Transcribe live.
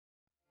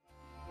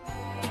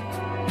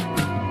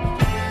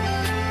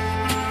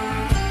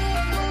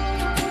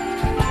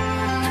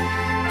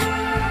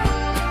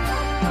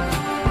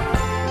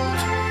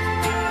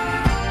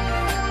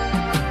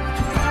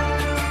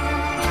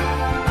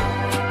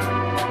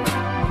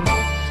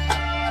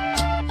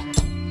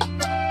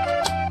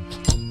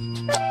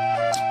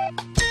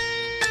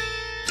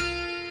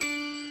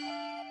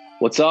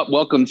What's up?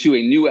 Welcome to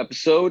a new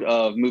episode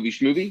of Movie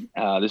Schmovie.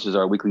 This is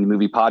our weekly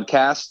movie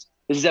podcast.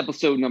 This is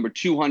episode number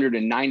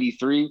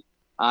 293.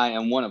 I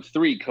am one of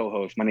three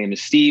co-hosts. My name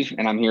is Steve,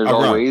 and I'm here as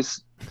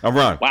always. I'm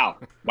Ron.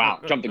 Wow.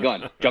 Jump the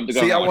gun.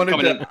 See,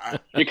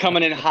 You're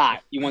coming in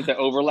hot. You want the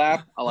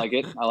overlap? I like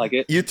it.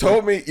 You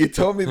told me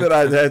that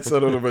I had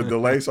sort of a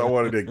delay, so I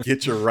wanted to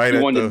get you right.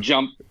 You wanted to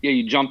jump. Yeah,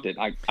 you jumped it.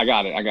 I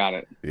got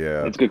it.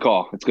 Yeah. It's a good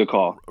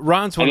call.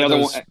 Ron's one of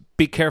those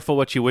be careful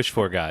what you wish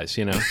for guys,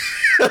 you know.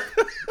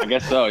 I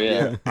guess so,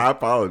 yeah. I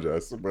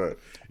apologize, but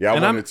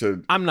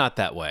I'm not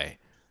that way.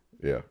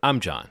 Yeah. I'm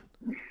John.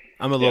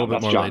 I'm a little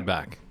bit more laid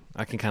back.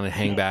 I can kind of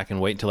hang back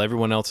and wait until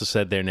everyone else has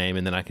said their name,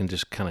 and then I can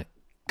just kind of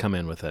come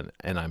in with it,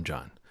 and I'm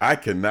John. I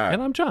cannot.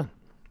 And I'm John.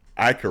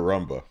 I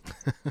caramba.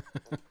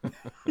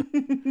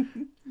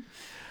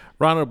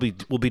 Ron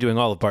will be doing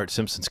all of Bart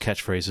Simpson's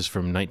catchphrases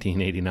from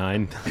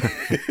 1989.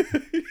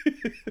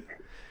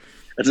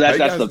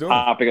 That's the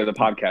topic of the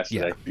podcast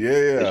today.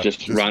 Yeah. It's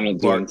just Ronald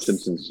doing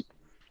Simpsons.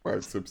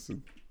 Bart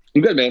Simpson.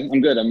 I'm good, man. I'm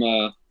good.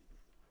 I'm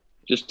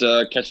just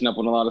catching up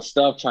on a lot of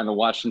stuff, trying to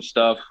watch some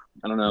stuff.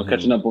 I don't know,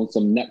 catching up on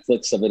some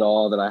Netflix of it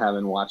all that I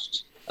haven't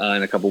watched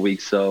in a couple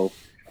weeks. So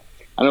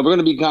I know we're going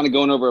to be kind of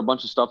going over a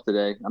bunch of stuff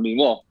today. I mean,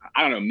 well,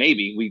 I don't know.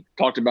 Maybe we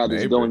talked about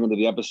this going into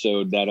the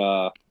episode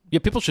that. Yeah,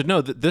 people should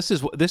know that this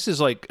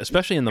is like,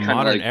 especially in the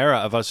modern era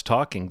of us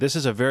talking, this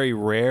is a very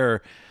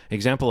rare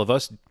example of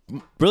us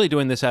really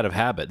doing this out of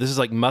habit. This is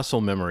like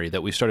muscle memory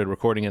that we started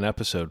recording an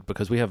episode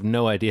because we have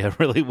no idea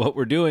really what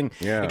we're doing,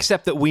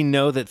 except that we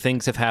know that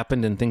things have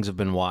happened and things have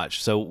been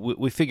watched. So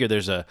we figure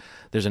there's an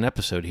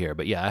episode here.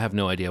 But yeah, I have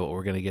no idea what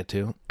we're going to get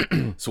to.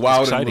 It's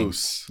wild and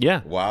loose.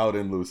 Yeah. Wild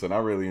and loose. And I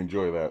really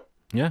enjoy that.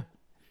 Yeah.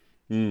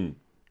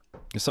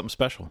 It's something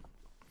special.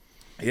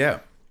 Yeah.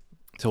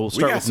 So we'll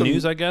start with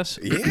news, I guess.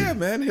 Yeah,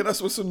 man. Hit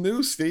us with some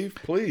news, Steve,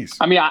 please.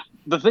 I mean,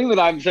 the thing that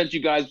I've sent you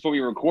guys before we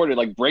recorded,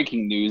 like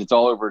breaking news, it's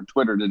all over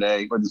Twitter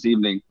today or this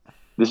evening.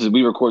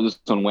 We record this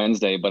on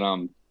Wednesday, but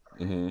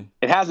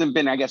it hasn't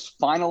been, I guess,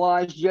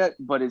 finalized yet.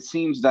 But it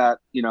seems that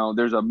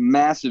there's a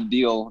massive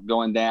deal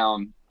going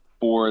down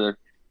for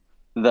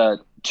the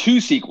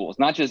two sequels,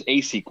 not just a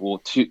sequel,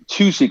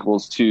 two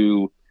sequels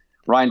to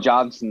Rian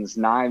Johnson's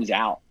Knives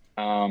Out.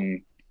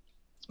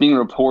 It's being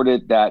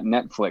reported that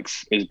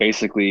Netflix is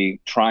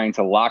basically trying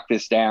to lock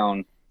this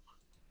down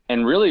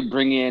and really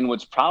bring in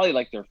what's probably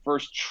like their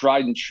first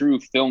tried and true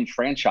film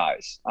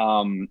franchise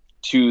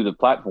to the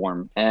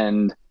platform.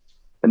 And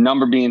the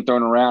number being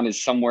thrown around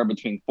is somewhere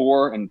between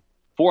 $400 and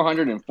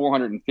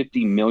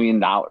 $450 million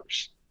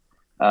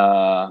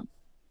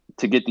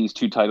to get these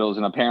two titles.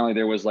 And apparently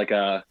there was like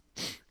a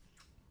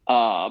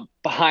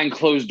behind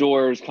closed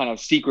doors kind of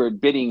secret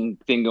bidding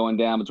thing going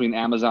down between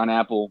Amazon,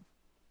 Apple,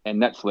 and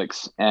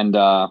Netflix. And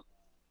I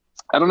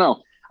don't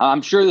know.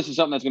 I'm sure this is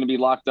something that's going to be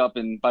locked up,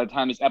 and by the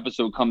time this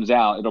episode comes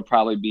out, it'll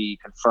probably be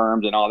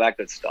confirmed and all that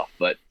good stuff.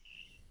 But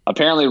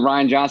apparently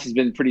Rian Johnson's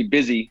been pretty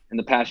busy in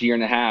the past year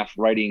and a half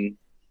writing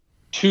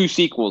two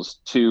sequels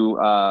to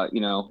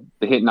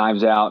the hit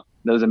Knives Out.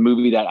 That was a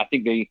movie that I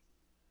think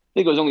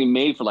it was only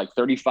made for like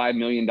 $35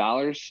 million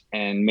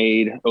and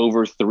made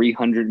over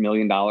 $300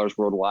 million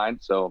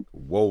worldwide. So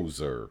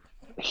Wozer.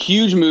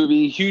 Huge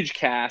movie, huge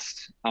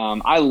cast.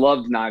 I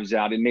loved Knives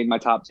Out. It made my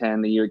top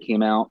 10 the year it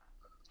came out.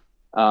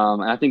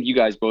 And I think you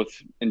guys both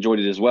enjoyed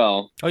it as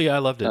well. Oh yeah, I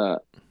loved it.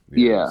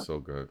 Yeah, so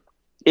good.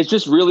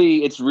 It's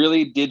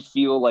really did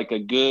feel like a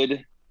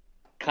good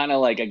kind of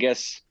like, I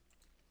guess,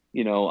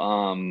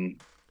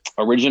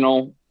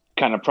 original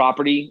kind of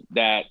property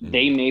that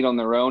they made on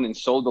their own and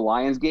sold to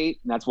Lionsgate.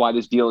 And that's why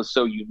this deal is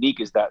so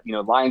unique, is that,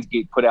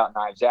 Lionsgate put out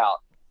Knives Out.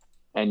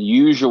 And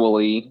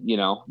usually,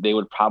 they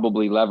would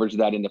probably leverage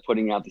that into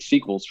putting out the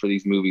sequels for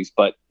these movies,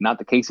 but not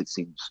the case, it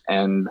seems.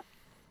 And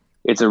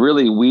it's a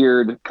really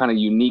weird, kind of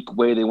unique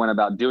way they went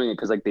about doing it,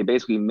 because like they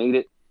basically made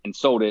it and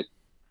sold it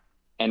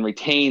and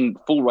retained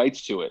full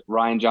rights to it.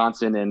 Rian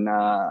Johnson and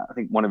I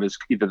think one of his,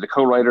 either the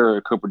co-writer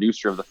or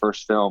co-producer of the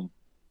first film,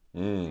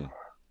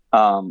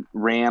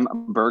 Ram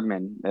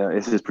Bergman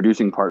is his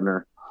producing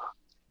partner.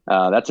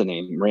 That's a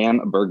name,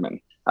 Ram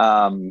Bergman.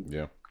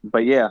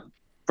 But yeah.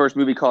 First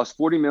movie cost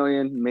 $40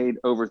 million, made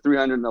over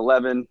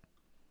 $311.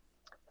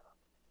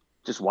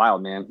 Just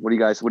wild, man. What do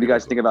you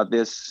guys think about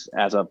this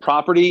as a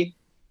property?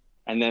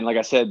 And then, like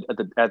I said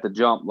at the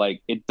jump,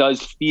 like it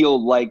does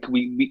feel like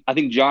I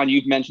think, John,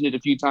 you've mentioned it a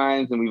few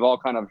times, and we've all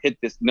kind of hit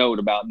this note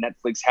about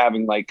Netflix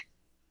having like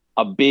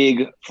a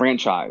big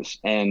franchise,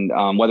 and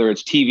whether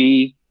it's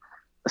TV,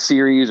 a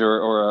series,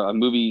 or a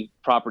movie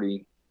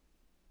property,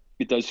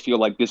 it does feel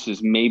like this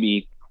is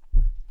maybe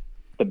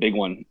the big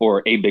one,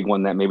 or a big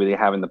one that maybe they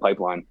have in the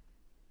pipeline.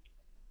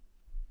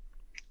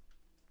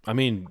 I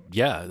mean,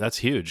 yeah, that's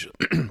huge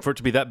for it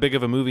to be that big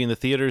of a movie in the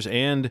theaters,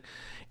 and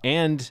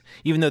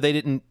even though they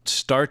didn't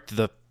start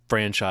the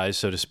franchise,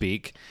 so to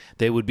speak,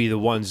 they would be the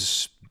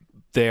ones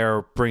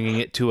there bringing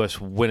it to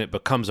us when it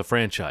becomes a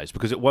franchise,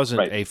 because it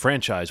wasn't a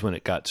franchise when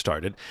it got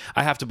started.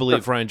 I have to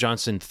believe Rian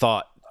Johnson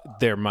thought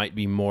there might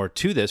be more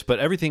to this, but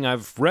everything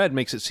I've read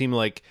makes it seem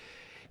like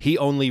he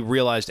only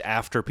realized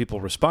after people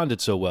responded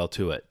so well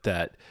to it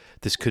that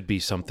this could be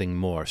something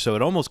more. So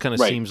it almost kind of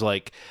seems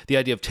like the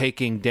idea of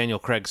taking Daniel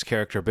Craig's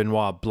character,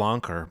 Benoit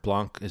Blanc,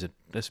 is it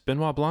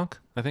Benoit Blanc,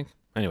 I think?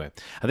 Anyway,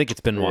 I think it's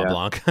Benoit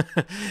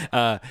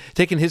Blanc.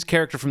 Taking his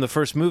character from the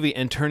first movie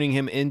and turning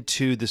him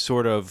into the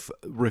sort of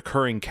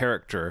recurring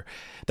character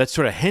that's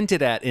sort of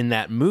hinted at in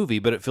that movie,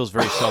 but it feels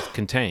very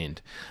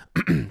self-contained.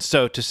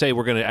 So to say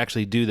we're going to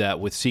actually do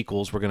that with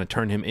sequels, we're going to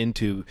turn him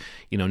into,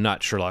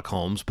 not Sherlock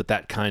Holmes, but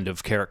that kind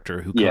of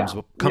character who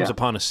comes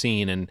upon a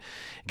scene and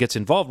gets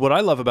involved. What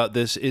I love about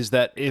this is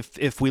that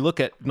if we look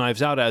at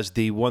Knives Out as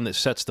the one that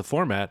sets the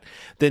format,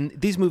 then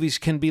these movies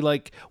can be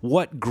like,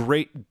 what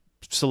great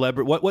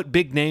celebrity, what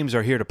big names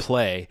are here to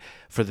play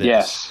for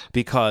this,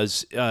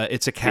 because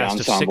it's a cast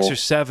of 6 or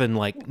 7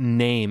 like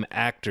name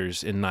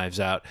actors in Knives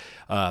Out,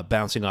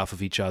 bouncing off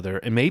of each other,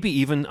 and maybe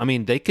even,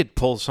 they could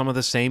pull some of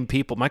the same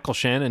people. Michael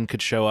Shannon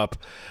could show up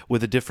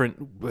with a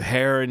different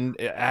hair and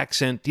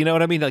accent, you know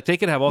what I mean? Like, they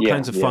could have all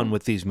kinds of fun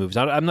with these movies.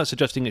 I'm not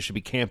suggesting it should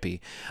be campy.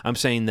 I'm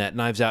saying that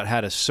Knives Out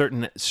had a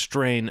certain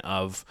strain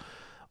of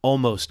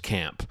almost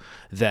camp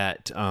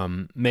that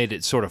made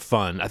it sort of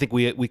fun. I think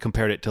we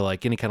compared it to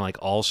like any kind of like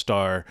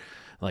all-star,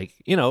 like,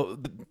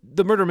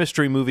 the murder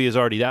mystery movie is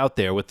already out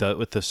there with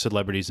the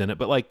celebrities in it,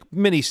 but like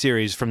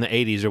miniseries from the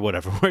 80s or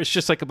whatever, where it's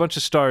just like a bunch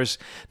of stars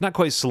not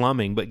quite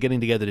slumming but getting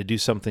together to do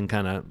something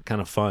kind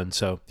of fun.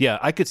 So yeah,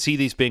 I could see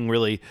these being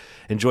really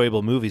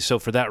enjoyable movies. So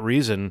for that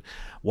reason,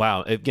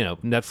 wow,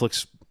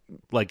 Netflix,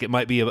 like, it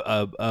might be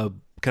a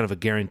kind of a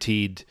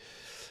guaranteed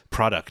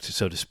product,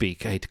 so to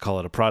speak. I hate to call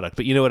it a product,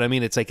 but you know what I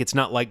mean? It's like, it's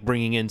not like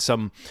bringing in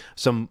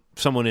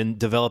someone in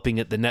developing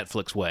it the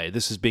Netflix way.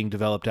 This is being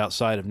developed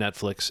outside of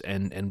Netflix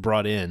and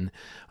brought in,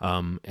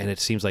 and it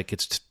seems like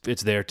it's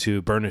there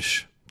to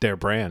burnish their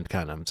brand,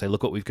 kind of, and say,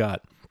 look what we've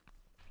got.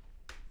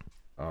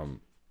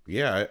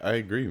 Yeah, I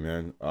agree,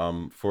 man.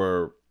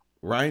 For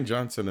Rian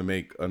Johnson to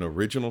make an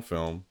original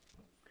film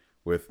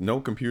with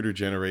no computer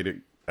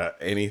generated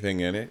anything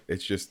in it,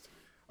 it's just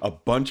a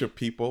bunch of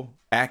people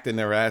acting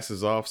their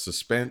asses off,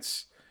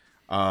 suspense.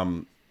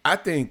 I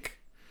think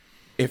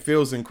it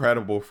feels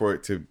incredible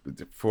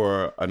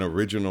for an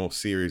original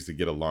series to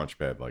get a launch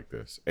pad like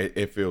this.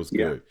 It feels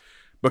good,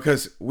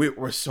 because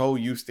we're so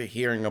used to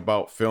hearing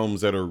about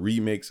films that are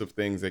remakes of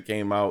things that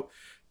came out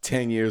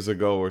 10 years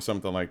ago or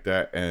something like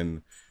that.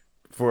 And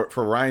for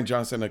Rian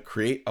Johnson to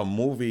create a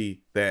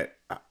movie that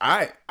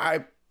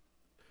I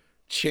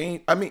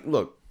change.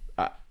 Look,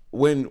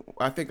 when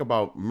I think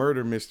about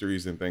murder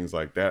mysteries and things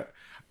like that,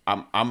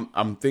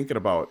 I'm thinking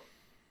about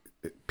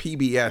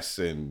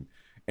PBS and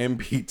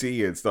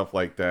MPT and stuff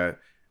like that.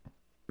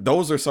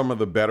 Those are some of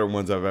the better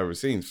ones I've ever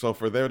seen. So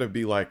for there to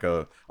be like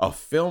a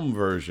film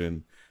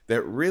version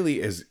that really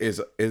is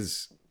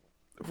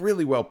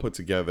really well put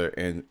together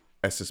and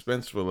as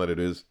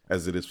suspenseful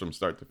as it is from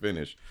start to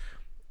finish,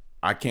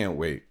 I can't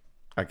wait.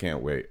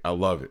 I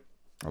love it.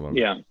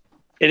 Yeah.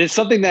 It is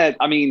something that,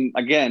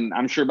 again,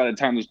 I'm sure by the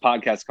time this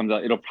podcast comes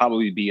out, it'll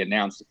probably be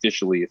announced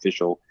official,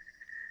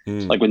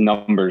 like with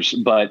numbers.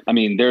 But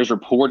there's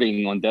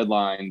reporting on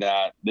Deadline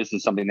that this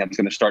is something that's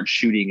going to start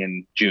shooting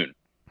in June.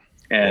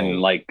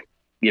 And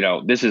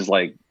this is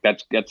like,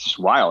 that's just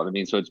wild.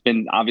 So it's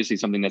been obviously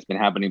something that's been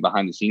happening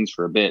behind the scenes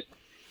for a bit.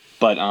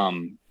 But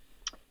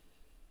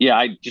yeah,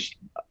 I just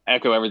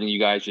echo everything you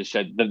guys just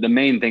said. The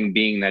main thing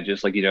being that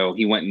just like,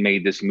 he went and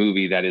made this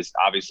movie that is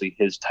obviously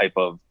his type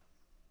of,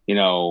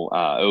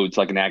 it's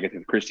like an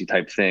Agatha Christie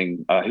type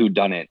thing,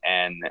 whodunit,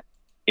 and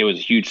it was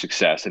a huge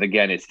success. And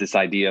again, it's this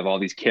idea of all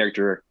these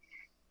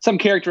some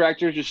character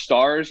actors, just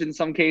stars in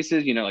some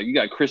cases, like you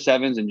got Chris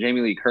Evans and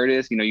Jamie Lee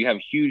Curtis, you have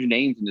huge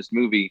names in this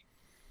movie,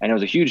 and it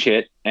was a huge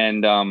hit.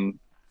 And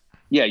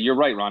yeah, you're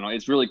right, Ronald.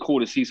 It's really cool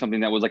to see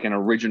something that was like an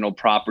original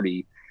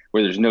property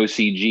where there's no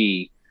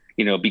CG,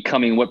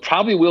 becoming what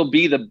probably will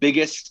be the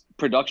biggest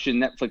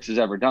production Netflix has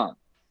ever done.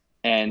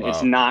 And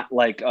It's not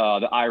like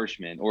The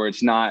Irishman, or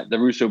it's not the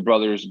Russo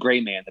brothers'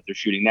 Gray Man that they're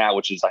shooting now,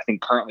 which is, I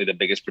think, currently the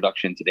biggest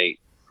production to date.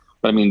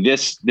 But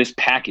this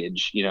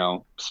package,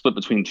 split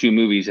between 2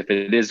 movies, if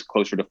it is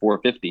closer to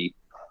 450,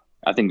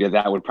 I think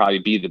that would probably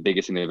be the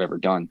biggest thing they've ever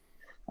done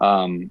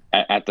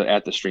at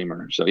the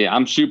streamer. So yeah,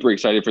 I'm super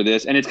excited for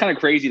this. And it's kind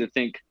of crazy to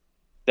think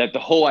that the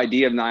whole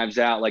idea of Knives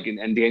Out,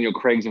 and Daniel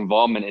Craig's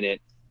involvement in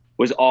it,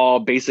 was all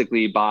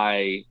basically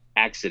by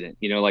accident.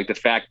 Like the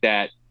fact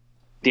that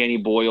Danny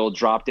Boyle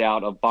dropped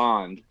out of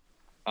Bond,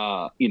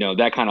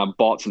 that kind of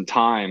bought some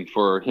time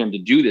for him to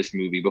do this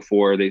movie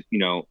before they,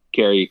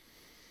 Carrie,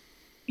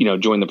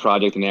 joined the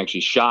project and they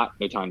actually shot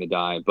No Time to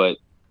Die. But,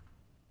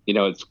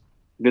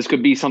 this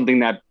could be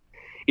something that,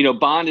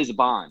 Bond is a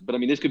Bond, but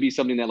this could be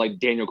something that like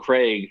Daniel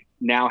Craig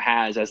now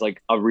has as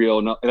like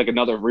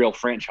another real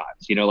franchise,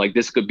 like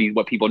this could be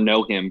what people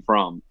know him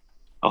from,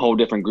 a whole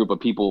different group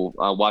of people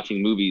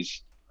watching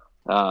movies.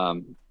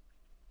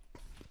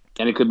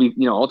 And it could be,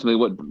 ultimately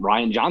what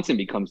Rian Johnson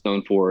becomes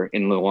known for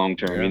in the long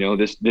term. Yeah.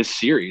 This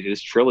series,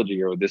 this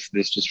trilogy, or this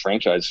just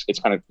franchise. It's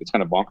kind of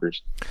bonkers.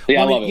 But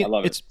yeah, I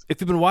love it.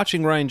 If you've been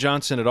watching Rian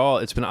Johnson at all,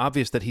 it's been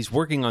obvious that he's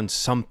working on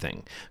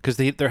something, because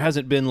there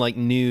hasn't been like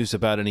news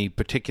about any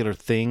particular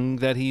thing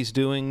that he's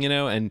doing,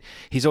 and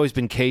he's always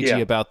been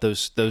cagey about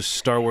those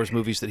Star Wars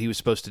movies that he was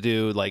supposed to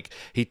do. Like,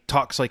 he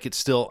talks like it's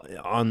still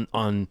on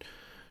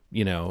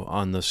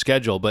the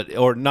schedule,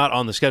 or not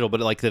on the schedule, but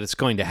like that it's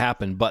going to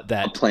happen, but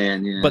that a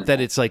plan, yeah. But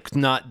that it's like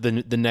not the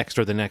next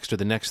or the next or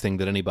the next thing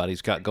that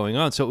anybody's got going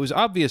on. So it was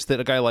obvious that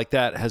a guy like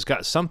that has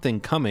got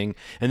something coming.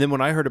 And then when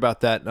I heard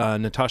about that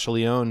Natasha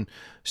Lyonne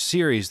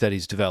series that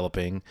he's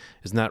developing,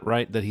 isn't that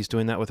right? That he's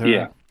doing that with her?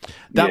 Yeah.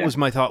 That was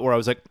my thought, where I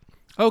was like,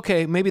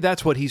 okay, maybe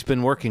that's what he's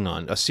been working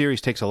on. A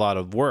series takes a lot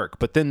of work.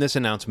 But then this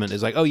announcement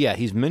is like, oh yeah,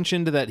 he's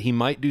mentioned that he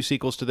might do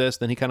sequels to this.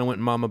 Then he kind of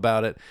went mum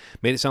about it,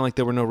 made it sound like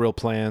there were no real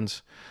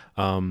plans.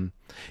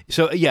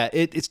 So yeah,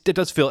 it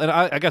does feel, and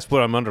I guess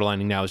what I'm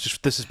underlining now is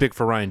just, this is big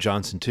for Rian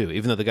Johnson too.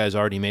 Even though the guy's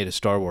already made a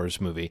Star Wars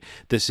movie,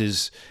 this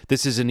is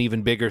an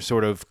even bigger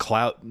sort of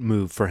clout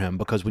move for him,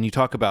 because when you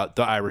talk about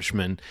The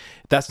Irishman,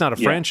 that's not a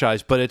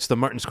franchise, but it's the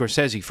Martin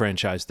Scorsese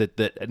franchise that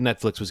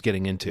Netflix was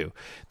getting into.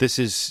 This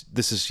is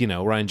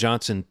Rian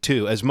Johnson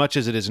too. As much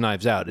as it is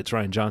Knives Out, it's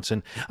Rian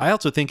Johnson. I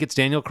also think it's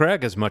Daniel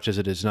Craig as much as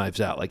it is Knives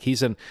Out. Like,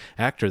 he's an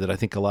actor that I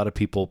think a lot of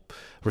people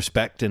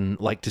respect and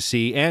like to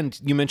see. And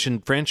you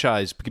mentioned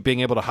franchise,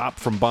 being able to hop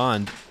from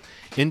Bond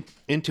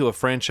into a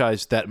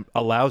franchise that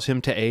allows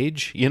him to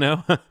age,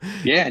 Yeah,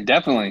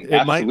 definitely. It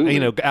Absolutely.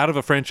 Might, out of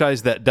a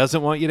franchise that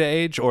doesn't want you to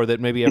age, or that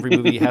maybe every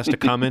movie has to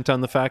comment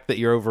on the fact that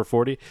you're over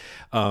 40.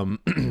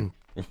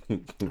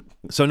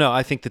 So no,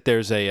 I think that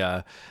there's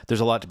a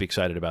lot to be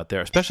excited about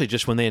there, especially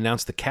just when they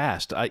announce the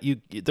cast.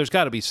 There's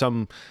got to be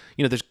some,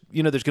 there's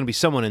going to be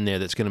someone in there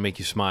that's going to make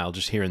you smile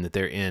just hearing that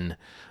they're in.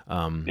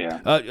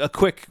 A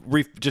quick,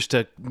 just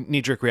a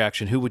knee-jerk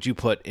reaction. Who would you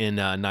put in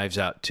Knives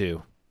Out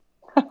 2?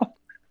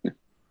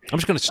 I'm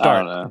just going to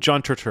start.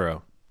 John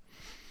Turturro.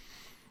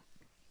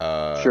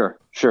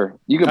 Sure.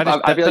 You can.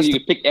 I feel like you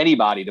could pick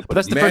anybody to put. But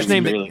that's the first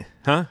name.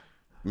 Huh?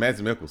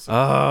 Mads Mikkelsen.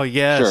 Oh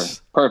yes,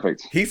 sure,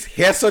 perfect. He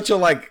has such a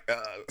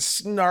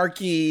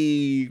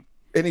snarky,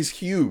 and he's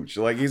huge.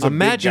 Like, he's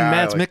imagine a big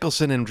guy, Mads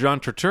Mikkelsen and John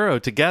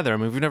Turturro together. I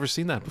mean, we've never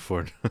seen that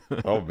before.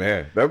 Oh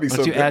man, that'd be so.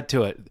 Once you good. add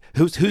to it,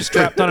 who's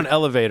strapped on an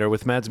elevator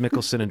with Mads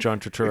Mikkelsen and John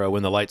Turturro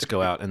when the lights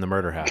go out and the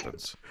murder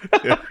happens?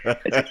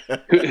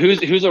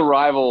 Who's a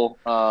rival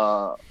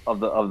of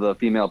the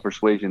female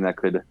persuasion that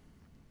could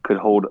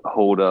hold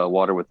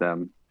water with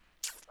them?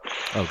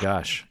 Oh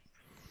gosh.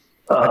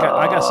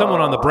 I got someone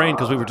on the brain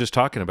because we were just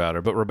talking about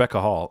her, but Rebecca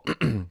Hall.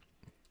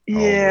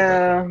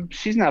 Yeah,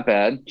 she's not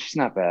bad.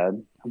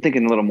 I'm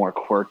thinking a little more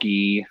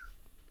quirky.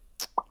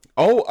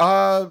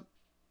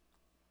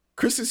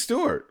 Kristen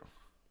Stewart.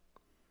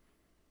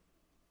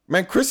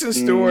 Man, Kristen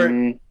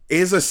Stewart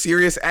is a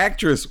serious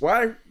actress.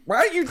 Why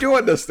are you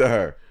doing this to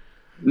her?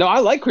 No, I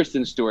like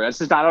Kristen Stewart. That's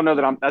just, I don't know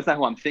that that's not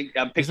who I'm thinking.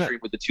 I'm picturing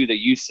with the two that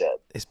you said.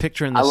 Is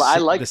picturing this.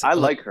 I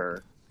like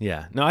her.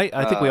 Yeah. No,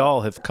 I think we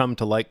all have come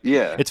to like.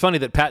 Yeah. It's funny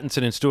that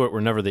Pattinson and Stewart were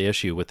never the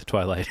issue with the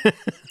Twilight.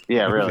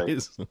 Yeah, really.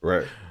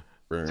 Right.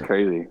 It's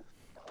crazy.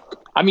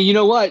 I mean, you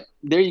know what?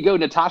 There you go,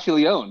 Natasha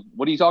Lyonne.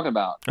 What are you talking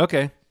about?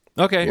 Okay.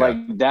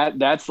 Like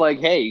that's like,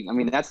 hey, I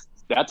mean, that's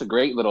a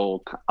great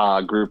little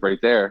group right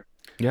there.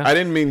 Yeah. I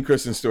didn't mean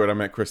Kristen Stewart. I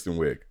meant Kristen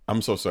Wiig.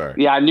 I'm so sorry.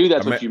 Yeah, I knew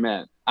that's what you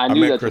meant. I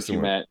knew that's what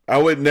you meant. I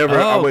would never.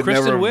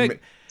 Kristen Wiig.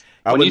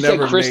 When you said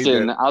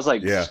Kristen, I was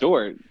like,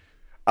 Stewart.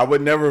 I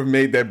would never have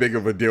made that big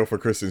of a deal for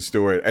Kristen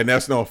Stewart, and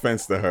that's no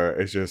offense to her.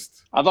 It's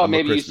just I thought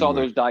maybe you saw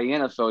those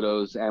Diana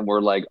photos and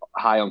were like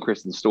high on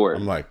Kristen Stewart.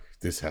 I'm like,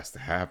 this has to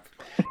happen.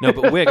 No,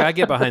 but Wiig, I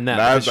get behind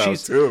that.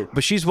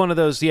 But she's one of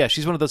those. Yeah,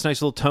 she's one of those nice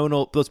little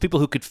tonal. Those people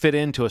who could fit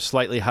into a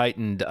slightly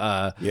heightened,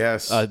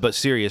 but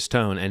serious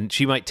tone. And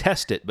she might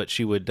test it, but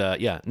she would.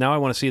 Now I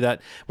want to see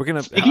that. We're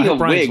gonna. Speaking of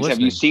wigs, have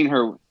you seen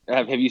her?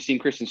 Have you seen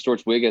Kristen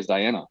Stewart's wig as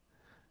Diana?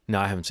 No,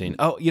 I haven't seen.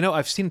 Oh,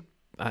 I've seen.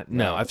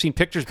 No, I've seen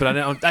pictures, but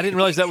I didn't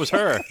realize that was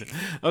her.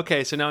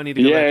 Okay, so now I need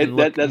to go back and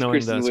look. That's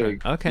Kristen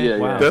Wiig. Okay, yeah,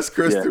 wow. That's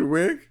Kristen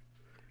Wiig?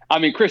 I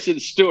mean, Kristen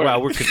Stewart. Wow,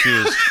 we're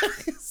confused.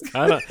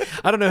 I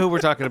don't know who we're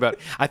talking about.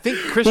 I think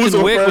Kristen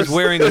Wiig was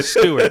wearing a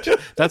Stewart.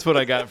 That's what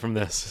I got from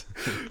this.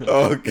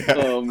 Oh, God.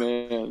 Oh,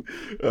 man.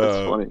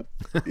 That's funny.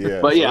 Yeah,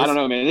 but yeah, I don't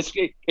know, man.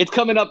 It's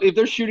coming up. If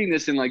they're shooting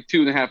this in like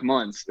 2.5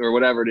 months or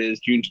whatever it is,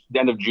 the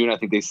end of June, I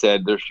think they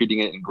said they're shooting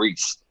it in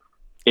Greece.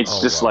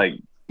 It's like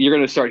you're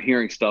going to start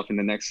hearing stuff in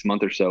the next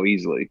month or so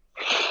easily.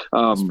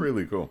 That's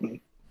really cool.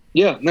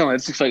 Yeah, no,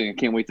 it's exciting. I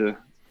can't wait to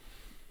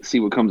see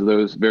what comes of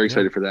those. Very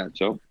excited for that.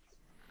 So,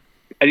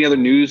 any other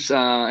news?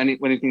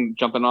 Anything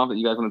jumping off that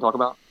you guys want to talk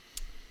about?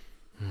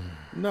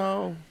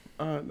 No,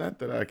 not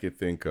that I could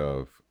think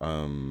of.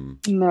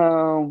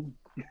 No.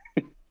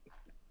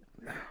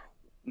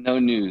 No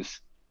news.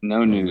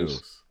 No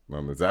news.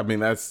 I mean,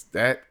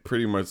 that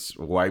pretty much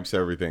wipes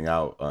everything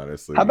out,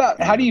 honestly.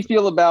 How do you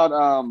feel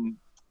about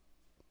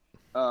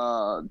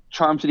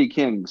Charm City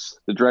Kings,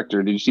 the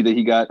director? Did you see that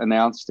he got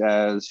announced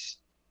as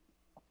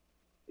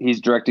He's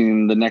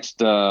directing the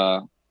next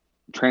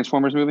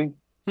Transformers movie.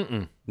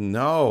 Mm-mm.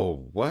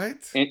 No, what?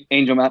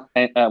 Angel,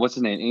 what's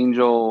his name?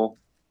 Angel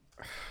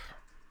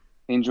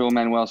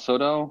Manuel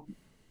Soto.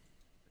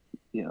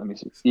 Yeah, let me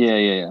see.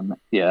 Yeah.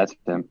 That's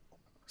him.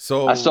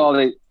 So I saw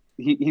that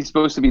he's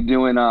supposed to be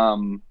doing. Let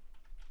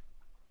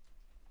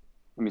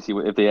me see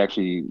if they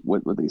actually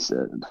what they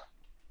said.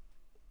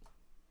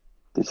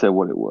 They said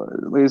what it was.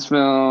 Latest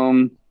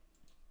film.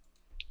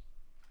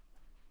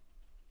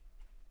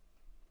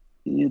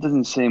 It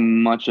doesn't say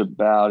much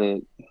about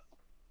it.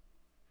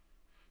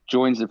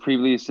 Joins the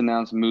previously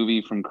announced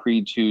movie from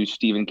Creed 2,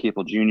 Stephen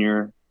Caple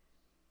Jr.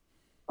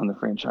 on the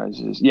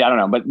franchises. Yeah, I don't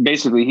know, but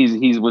basically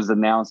he was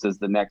announced as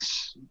the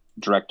next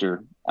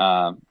director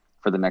for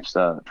the next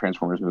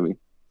Transformers movie.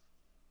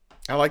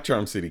 I like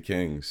Charm City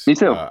Kings. Me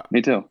too.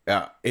 Me too.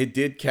 Yeah, it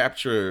did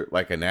capture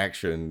like an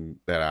action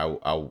that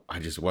I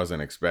just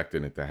wasn't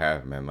expecting it to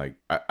have, man. Like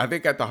I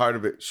think at the heart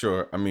of it,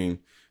 sure. I mean,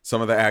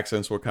 some of the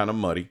accents were kind of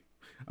muddy,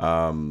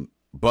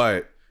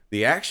 but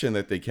the action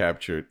that they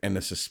captured and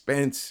the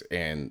suspense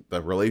and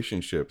the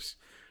relationships,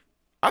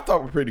 I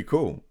thought were pretty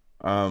cool.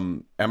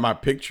 Am I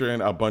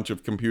picturing a bunch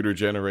of computer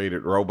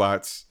generated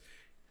robots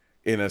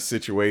in a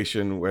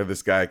situation where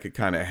this guy could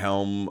kind of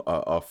helm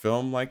a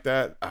film like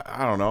that?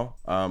 I don't know.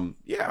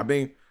 Yeah, I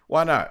mean,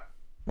 why not?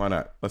 Why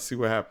not? Let's see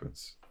what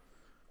happens.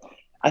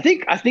 I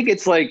think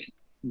it's like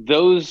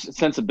those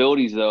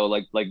sensibilities though,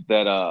 like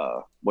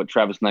that what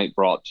Travis Knight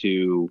brought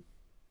to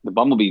the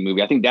Bumblebee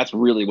movie. I think that's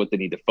really what they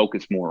need to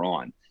focus more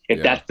on.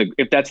 If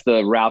that's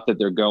the route that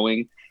they're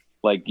going,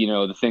 like, you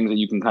know, the things that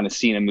you can kind of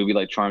see in a movie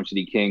like Charm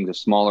City Kings, a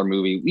smaller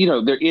movie, you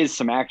know, there is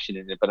some action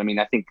in it, but I mean,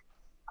 I think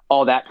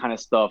all that kind of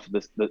stuff,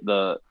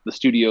 the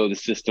studio, the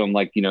system,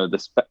 like, you know, the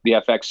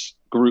FX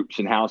groups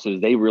and houses,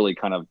 they really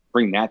kind of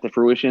bring that to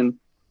fruition.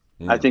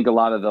 I think a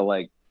lot of the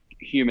like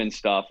human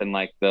stuff and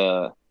like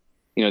the,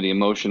 you know, the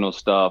emotional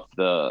stuff,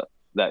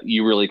 that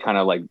you really kind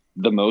of like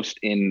the most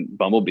in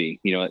Bumblebee,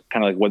 you know,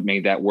 kind of like what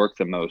made that work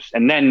the most.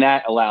 And then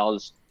that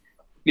allows,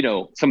 you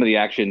know, some of the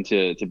action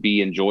to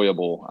be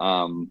enjoyable,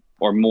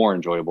 or more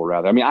enjoyable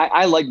rather. I mean,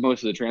 I like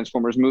most of the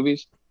Transformers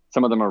movies.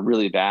 Some of them are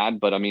really bad,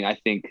 but I mean, I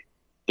think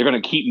they're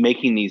going to keep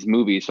making these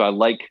movies. So I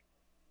like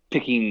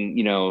picking,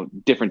 you know,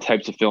 different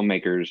types of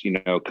filmmakers,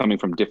 you know, coming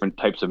from different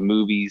types of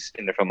movies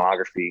in their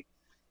filmography.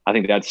 I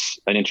think that's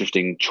an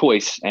interesting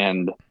choice.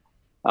 And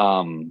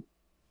I don't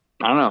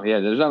know.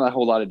 Yeah, there's not a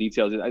whole lot of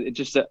details. It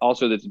just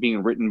also that's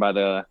being written by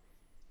the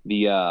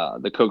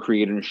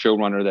co-creator and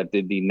showrunner that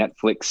did the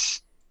Netflix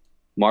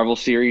Marvel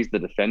series, The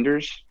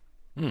Defenders.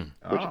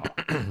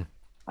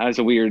 It's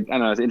a weird, I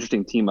don't know, it's an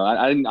interesting team up.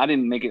 I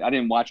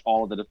didn't watch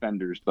all of The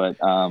Defenders, but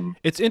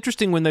it's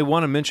interesting when they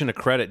want to mention a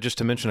credit just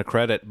to mention a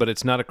credit, but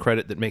it's not a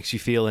credit that makes you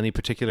feel any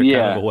particular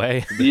kind of a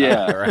way.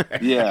 Yeah,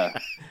 right. Yeah.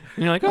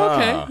 And you're like,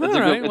 okay, all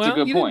right. That's a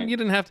good point. You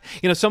didn't have to,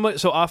 you know,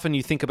 so often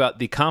you think about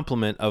the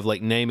compliment of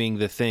like naming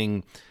the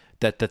thing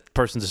that the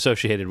person's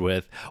associated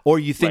with, or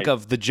you think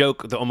of the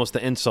joke, almost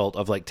the insult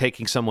of like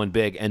taking someone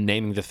big and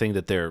naming the thing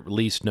that they're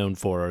least known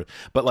for.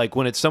 But like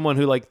when it's someone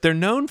who like they're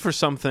known for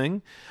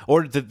something,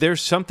 or that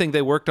there's something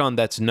they worked on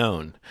that's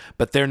known,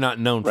 but they're not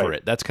known for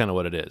it. That's kind of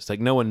what it is. Like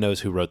no one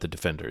knows who wrote The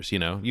Defenders. You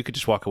know, you could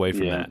just walk away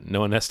from that. No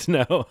one has to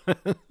know.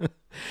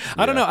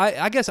 I don't know.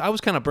 I guess I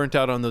was kind of burnt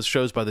out on those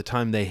shows by the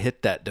time they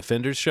hit that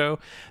Defenders show.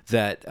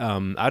 That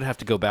I'd have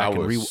to go back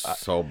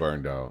so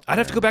burned out. I'd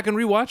have to go back and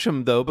rewatch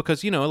them though,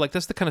 because you know, like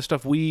that's the kind of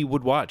stuff we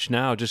would watch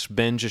now. Just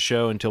binge a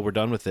show until we're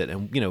done with it.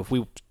 And you know, if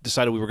we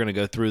decided we were going to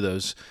go through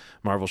those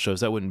Marvel shows,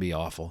 that wouldn't be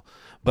awful.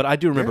 But I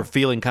do remember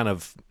feeling kind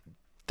of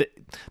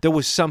there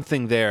was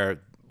something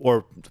there.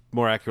 Or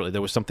more accurately,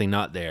 there was something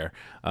not there.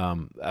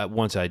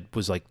 Once I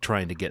was like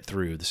trying to get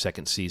through the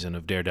second season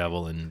of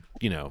Daredevil, and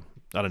you know,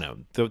 I don't know.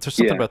 There's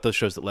something about those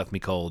shows that left me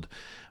cold,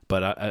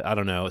 but I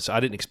don't know. So I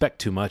didn't expect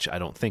too much, I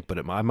don't think, but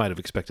I might have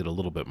expected a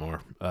little bit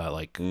more,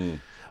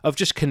 of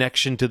just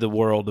connection to the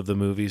world of the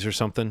movies or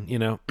something, you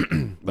know.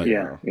 But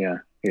yeah.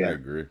 I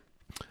agree.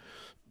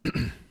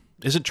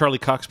 Isn't Charlie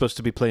Cox supposed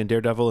to be playing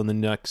Daredevil in the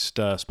next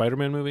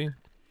Spider-Man movie?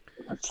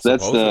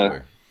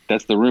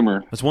 That's the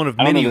rumor. It's one of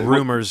many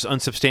rumors,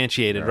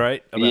 unsubstantiated,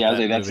 right?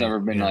 That's never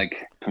been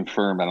like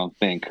confirmed, I don't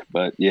think.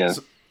 But yeah.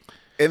 So,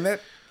 and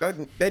that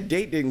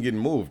date didn't get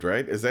moved,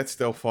 right? Is that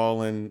still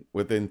falling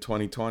within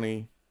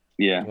 2020?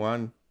 Yeah.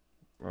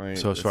 Right.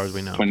 So as far as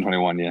we know.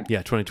 2021, yeah.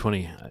 Yeah,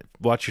 2020.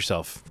 Watch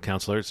yourself,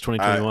 counselor. It's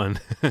 2021.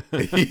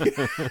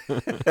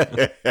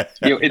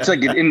 It's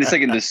like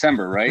in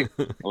December, right?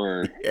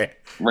 Or in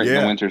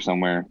the winter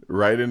somewhere.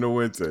 Right in the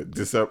winter.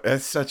 December.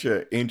 That's such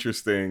an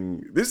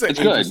interesting. This is an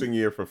interesting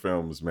year for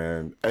films,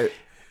 man.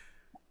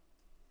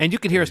 And you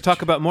can hear us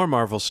talk about more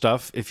Marvel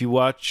stuff if you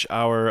watch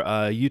our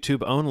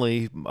YouTube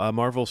only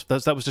Marvel.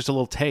 That was just a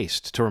little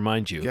taste to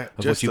remind you. Yeah,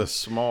 of just a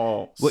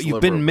small. What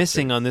you've been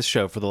missing on this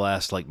show for the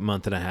last like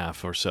month and a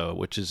half or so,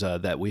 which is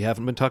that we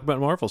haven't been talking about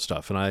Marvel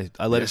stuff, and I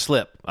let it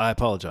slip. I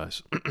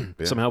apologize.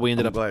 Somehow we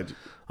ended up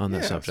on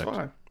that subject.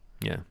 Fine.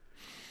 Yeah.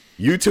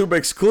 YouTube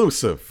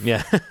exclusive.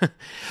 Yeah.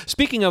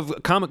 Speaking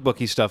of comic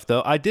booky stuff,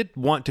 though, I did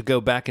want to go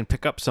back and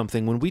pick up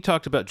something. When we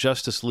talked about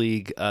Justice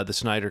League, the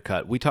Snyder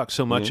Cut, we talked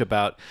so much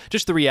about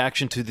just the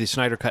reaction to the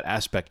Snyder Cut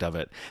aspect of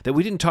it that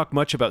we didn't talk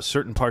much about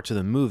certain parts of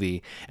the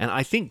movie. And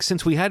I think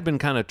since we had been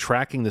kind of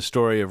tracking the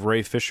story of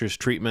Ray Fisher's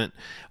treatment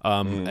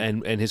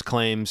and his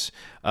claims,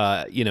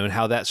 and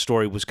how that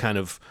story was kind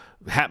of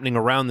happening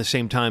around the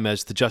same time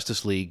as the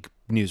Justice League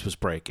news was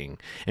breaking.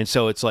 And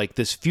so it's like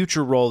this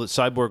future role that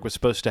Cyborg was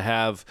supposed to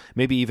have,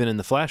 maybe even in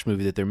the Flash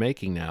movie that they're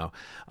making now,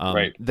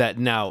 that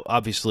now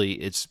obviously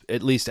it's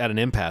at least at an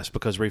impasse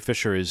because Ray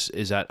Fisher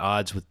is at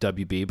odds with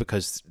WB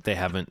because they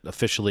haven't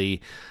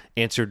officially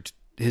answered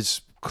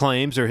his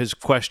claims or his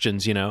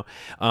questions,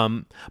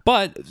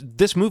 but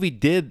this movie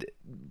did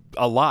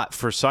a lot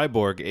for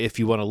Cyborg if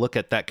you want to look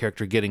at that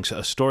character getting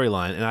a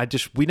storyline.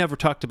 And we never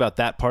talked about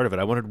that part of it.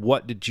 I wondered,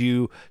 what did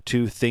you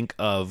two think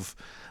of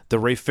the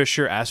Ray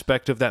Fisher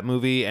aspect of that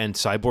movie and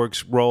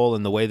Cyborg's role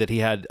and the way that he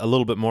had a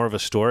little bit more of a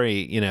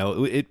story?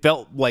 It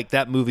felt like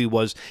that movie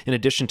was, in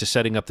addition to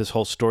setting up this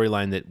whole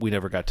storyline that we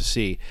never got to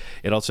see,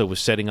 it also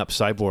was setting up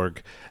Cyborg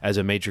as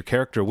a major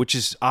character, which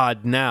is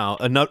odd now.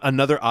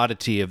 Another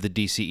oddity of the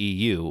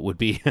DCEU would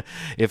be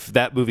if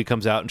that movie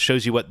comes out and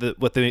shows you what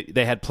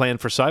they had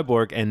planned for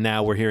Cyborg, and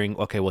now we're hearing,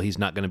 okay, well, he's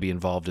not going to be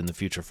involved in the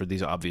future for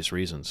these obvious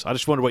reasons. I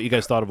just wonder what you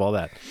guys thought of all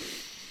that.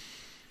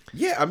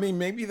 Yeah, I mean,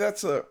 maybe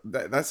that's a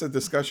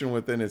discussion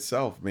within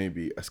itself,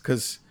 maybe,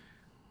 because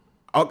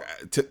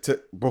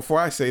before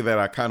I say that,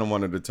 I kind of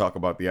wanted to talk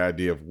about the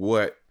idea of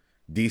what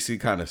DC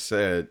kind of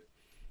said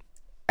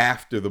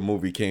after the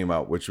movie came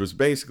out, which was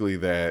basically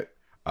that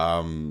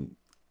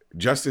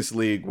Justice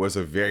League was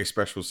a very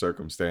special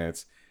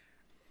circumstance.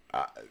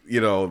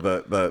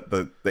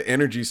 The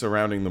energy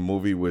surrounding the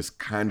movie was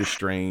kind of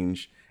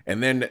strange,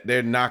 and then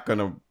they're not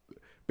gonna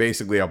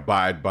basically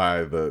abide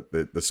by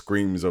the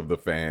screams of the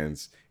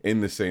fans in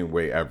the same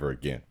way ever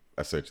again,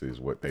 essentially, is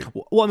what they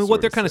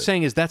what they're kind of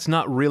saying is that's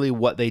not really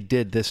what they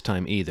did this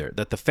time either.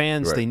 That the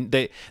fans,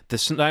 the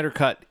Snyder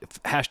Cut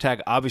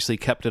hashtag obviously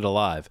kept it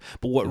alive,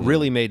 but what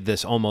really made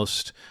this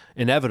almost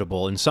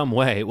inevitable in some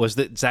way was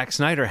that Zack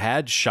Snyder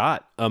had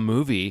shot a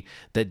movie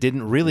that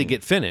didn't really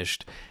get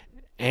finished,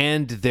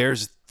 and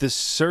there's this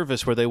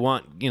service where they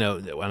want,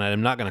 and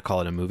I'm not going to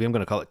call it a movie, I'm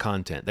going to call it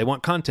content. They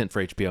want content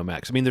for HBO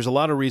Max. I mean, there's a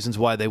lot of reasons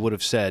why they would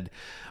have said,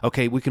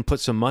 okay, we can put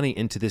some money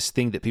into this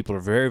thing that people are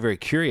very, very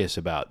curious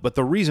about. But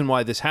the reason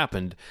why this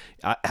happened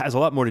has a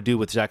lot more to do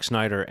with Zack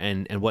Snyder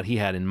and what he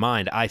had in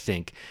mind, I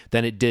think,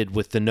 than it did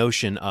with the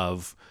notion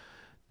of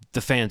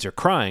the fans are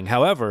crying.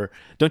 However,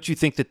 don't you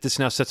think that this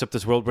now sets up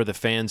this world where the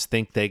fans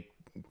think they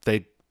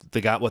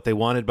got what they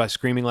wanted by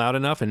screaming loud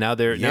enough, and now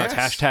now it's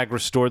hashtag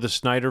restore the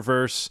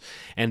Snyderverse,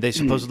 and they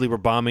supposedly were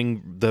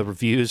bombing the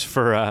reviews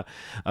for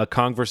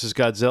Kong versus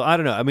Godzilla. I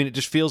don't know. I mean, it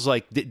just feels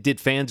like did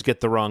fans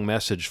get the wrong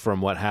message from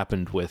what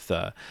happened with?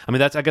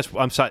 That's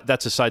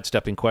a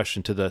sidestepping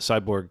question to the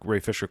Cyborg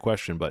Ray Fisher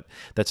question, but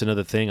that's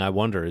another thing I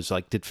wonder is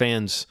like, did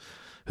fans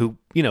who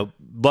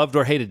loved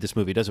or hated this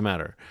movie, doesn't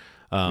matter.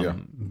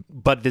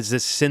 But does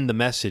this send the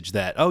message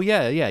that, oh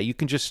yeah, you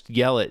can just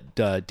yell at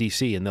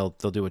DC and they'll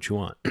do what you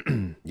want?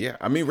 Yeah,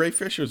 I mean, Ray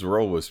Fisher's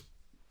role was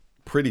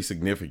pretty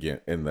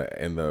significant in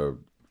the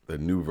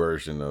new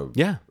version of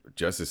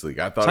Justice League.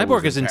 I thought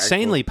Cyborg is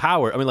insanely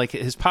powered. I mean, like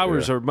his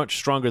powers are much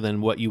stronger than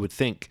what you would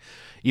think,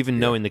 even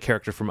knowing the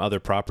character from other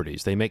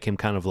properties. They make him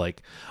kind of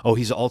like, oh,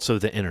 he's also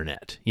the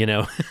internet,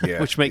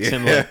 which makes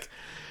him like.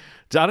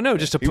 I don't know,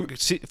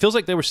 it feels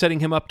like they were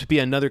setting him up to be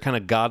another kind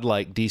of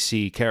godlike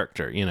DC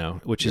character,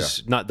 which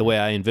is not the way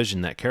I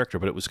envisioned that character,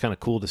 but it was kind of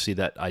cool to see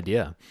that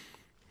idea.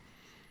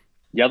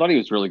 Yeah, I thought he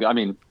was really good. I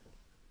mean,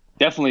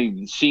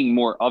 definitely seeing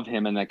more of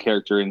him in that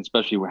character, and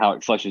especially how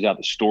it fleshes out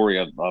the story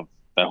of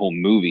that whole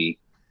movie,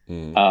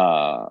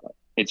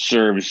 it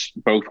serves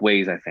both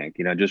ways, I think,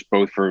 just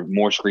both for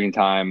more screen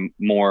time,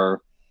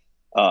 more,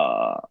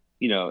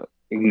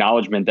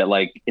 acknowledgement that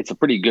like it's a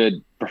pretty good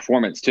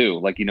performance too.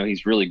 Like,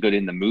 he's really good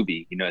in the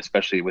movie,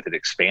 especially with it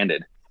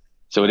expanded.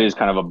 So it is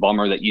kind of a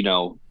bummer that,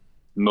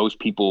 most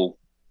people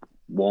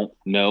won't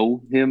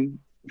know him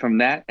from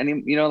that.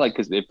 And,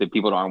 because if the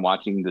people aren't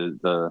watching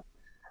the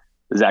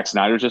Zack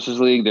Snyder Justice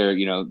League,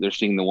 they're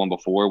seeing the one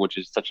before, which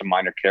is such a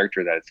minor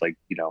character that it's like,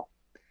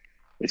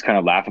 it's kind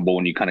of laughable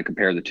when you kind of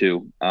compare the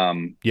two.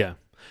 But yeah.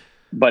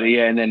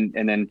 And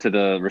then to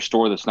the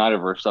restore the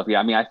Snyderverse stuff. Yeah.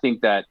 I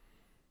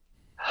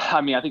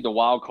think the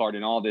wild card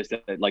in all this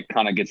that like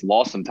kind of gets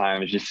lost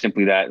sometimes is just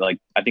simply that, like,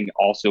 I think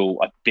also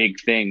a big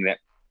thing that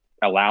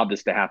allowed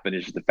this to happen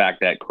is just the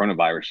fact that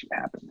coronavirus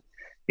happened,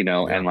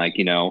 and like,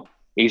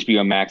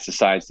 HBO Max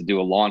decides to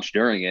do a launch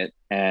during it.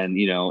 And,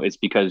 it's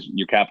because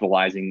you're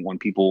capitalizing on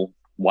people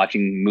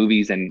watching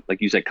movies and,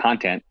 like you said,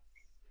 content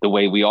the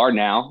way we are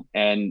now,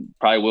 and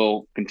probably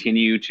will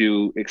continue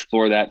to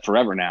explore that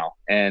forever now.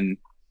 And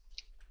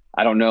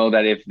I don't know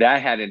that if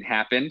that hadn't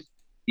happened,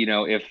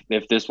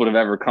 if this would have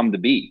ever come to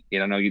be,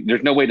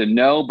 there's no way to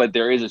know, but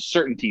there is a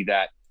certainty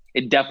that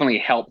it definitely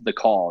helped the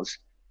cause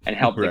and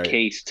helped the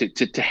case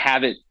to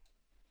have it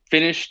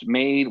finished,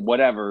 made,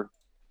 whatever,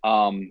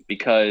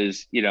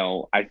 because,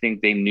 I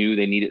think they knew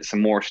they needed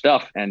some more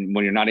stuff. And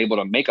when you're not able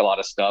to make a lot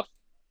of stuff,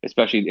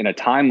 especially in a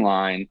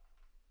timeline,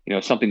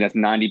 something that's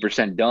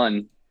 90%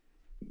 done,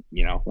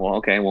 well,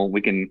 okay, well,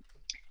 we can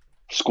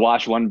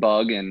squash one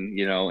bug and,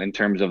 in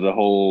terms of the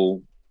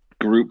whole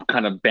group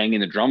kind of banging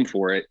the drum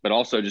for it, but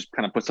also just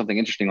kind of put something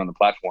interesting on the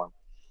platform.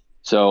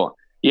 So,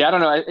 yeah, I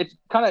don't know.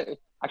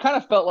 I kind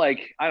of felt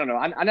like, I don't know.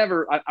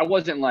 I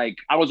wasn't like,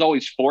 I was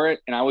always for it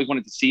and I always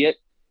wanted to see it.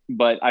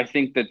 But I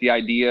think that the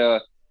idea,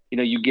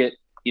 you get,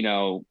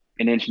 an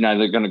inch now,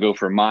 they're going to go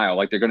for a mile.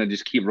 Like they're going to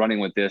just keep running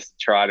with this to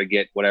try to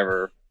get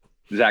whatever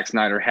Zack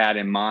Snyder had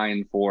in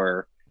mind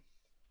for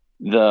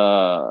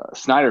the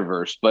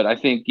Snyderverse. But I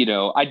think,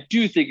 I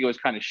do think it was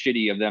kind of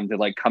shitty of them to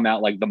like come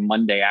out like the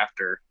Monday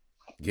after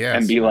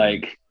and be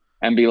like,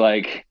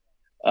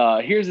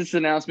 here's this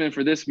announcement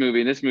for this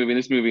movie,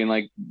 and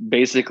like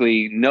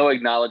basically no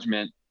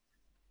acknowledgement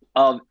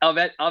of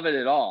it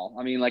at all.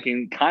 I mean, like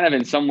in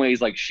some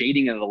ways, like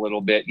shading it a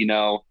little bit,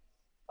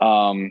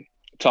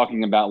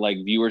 talking about like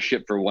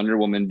viewership for Wonder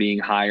Woman being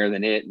higher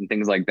than it and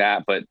things like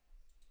that. But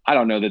I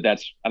don't know that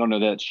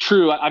that's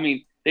true. I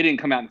mean, they didn't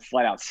come out and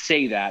flat out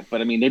say that, but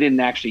I mean, they didn't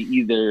actually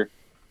either.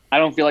 I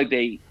don't feel like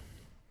they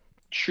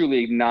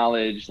truly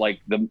acknowledge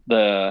like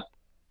the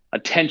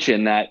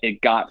attention that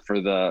it got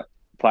for the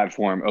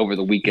platform over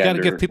the weekend. You got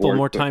to give people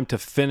more time to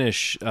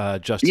finish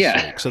Justice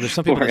League. So there's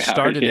some people that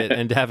started it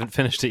and haven't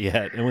finished it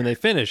yet, and when they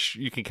finish,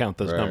 you can count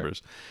those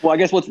numbers. Well, I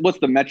guess what's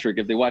the metric?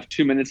 If they watch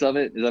 2 minutes of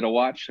it, is that a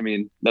watch? I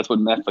mean, that's what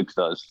Netflix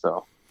does.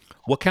 So,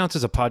 what counts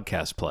as a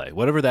podcast play?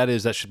 Whatever that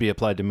is, that should be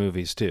applied to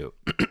movies too.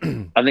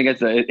 I think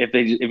it's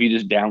if you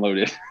just download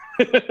it.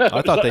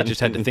 I thought they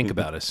just had to think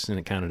about us, and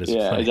it counted as a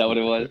play. Is that what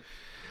it was?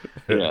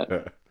 Yeah.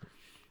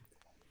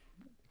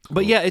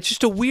 But yeah, it's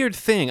just a weird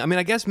thing. I mean,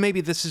 I guess maybe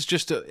this is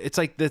just it's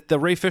like the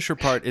Ray Fisher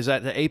part is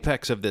at the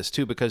apex of this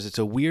too, because it's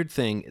a weird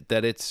thing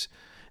that it's,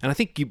 and I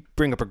think you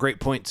bring up a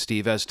great point,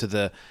 Steve, as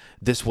to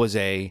this was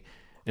an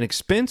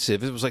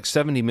expensive, it was like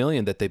 $70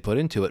 million that they put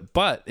into it,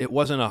 but it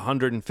wasn't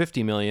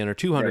 $150 million or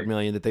 $200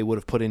 million that they would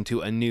have put into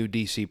a new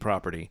DC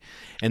property.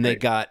 And they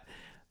got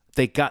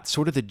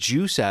sort of the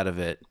juice out of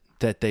it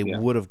that they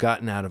would have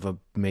gotten out of a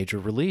major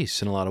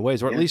release in a lot of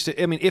ways, or at least,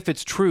 I mean, if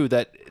it's true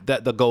that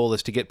the goal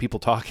is to get people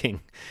talking,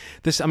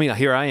 this, I mean,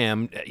 here I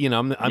am,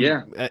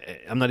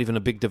 I'm not even a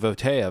big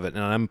devotee of it,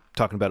 and I'm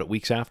talking about it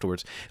weeks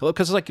afterwards,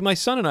 because like my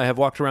son and I have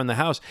walked around the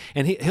house,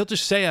 and he'll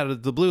just say out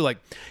of the blue, like,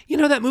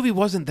 that movie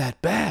wasn't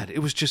that bad. It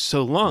was just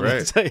so long.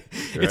 Right.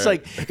 It's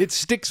like it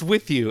sticks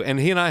with you, and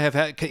he and I have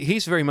had.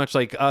 He's very much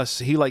like us.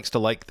 He likes to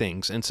like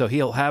things, and so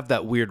he'll have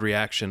that weird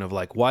reaction of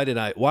like, why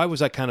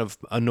was I kind of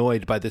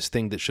annoyed by this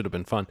thing that should have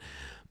been fun.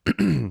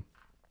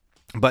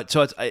 But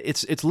so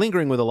it's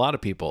lingering with a lot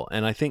of people,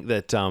 and I think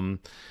that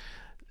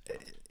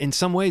in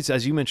some ways,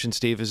 as you mentioned,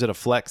 Steve, is it a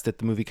flex that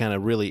the movie kind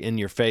of really in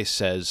your face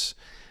says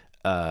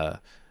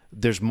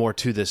there's more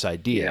to this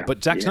idea? Yeah.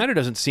 But Zack Snyder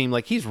doesn't seem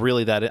like he's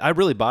really that. I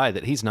really buy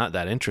that he's not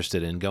that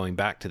interested in going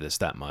back to this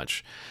that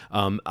much.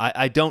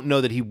 I don't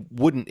know that he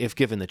wouldn't if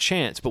given the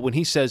chance, but when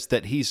he says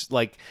that he's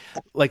like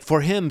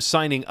for him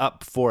signing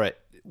up for it,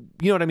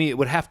 you know what I mean? It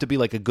would have to be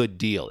like a good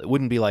deal. It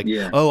wouldn't be like,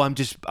 oh,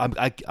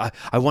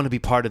 I want to be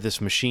part of this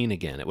machine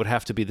again. It would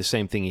have to be the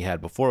same thing he had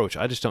before, which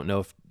I just don't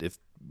know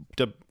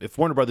if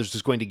Warner Brothers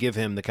is going to give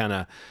him the kind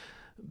of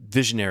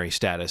visionary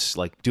status,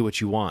 like do what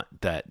you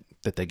want that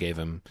they gave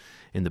him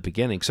in the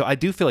beginning. So I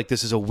do feel like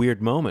this is a weird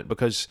moment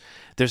because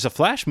there's a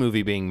Flash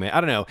movie being made.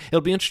 I don't know.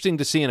 It'll be interesting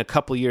to see in a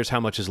couple of years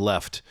how much is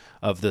left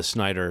of the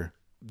Snyder,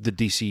 the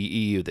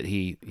DCEU that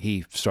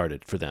he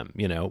started for them,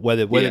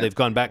 whether they've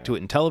gone back to it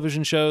in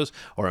television shows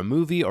or a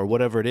movie or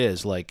whatever it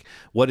is, like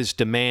what is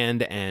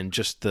demand and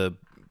just the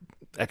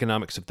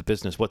economics of the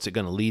business, what's it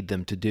going to lead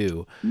them to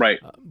do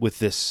with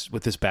this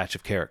batch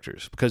of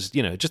characters? Because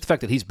just the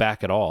fact that he's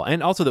back at all,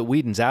 and also that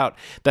Whedon's out,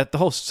 that the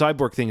whole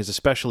Cyborg thing is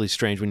especially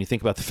strange when you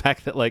think about the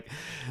fact that like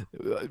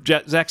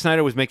Zack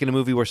Snyder was making a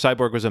movie where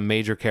Cyborg was a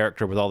major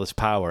character with all this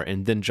power,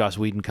 and then Joss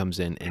Whedon comes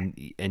in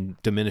and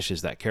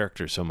diminishes that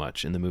character so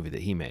much in the movie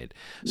that he made.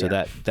 So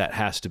that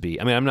has to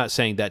be, I mean, I'm not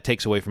saying that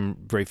takes away from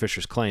Ray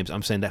Fisher's claims,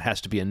 I'm saying that has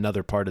to be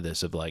another part of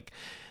this of like,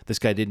 this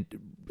guy didn't,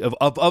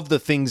 of the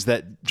things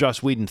that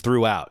Joss Whedon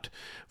threw out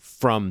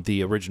from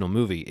the original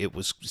movie, it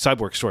was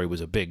Cyborg's story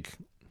was a big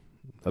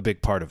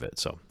part of it.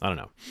 So I don't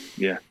know.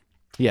 Yeah.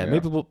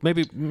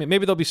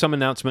 Maybe there'll be some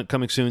announcement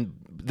coming soon.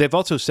 They've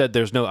also said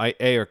there's no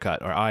Ayer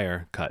cut or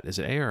Ayer cut. Is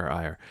it Ayer or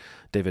Ayer?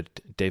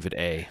 David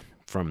A.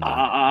 From the...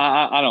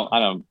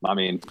 I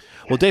mean,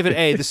 well, David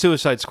A., the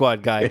Suicide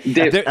Squad guy,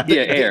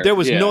 there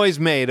was noise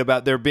made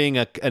about there being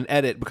an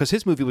edit because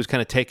his movie was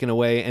kind of taken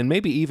away, and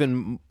maybe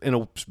even in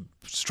a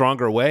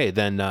stronger way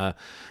than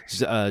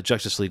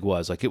Justice League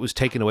was. Like it was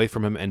taken away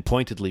from him and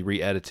pointedly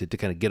re-edited to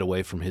kind of get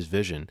away from his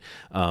vision.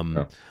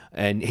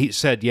 And he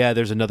said,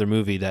 there's another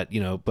movie that,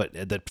 but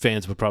that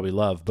fans would probably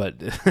love. But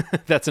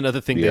that's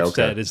another thing they've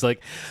said is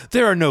like,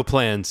 there are no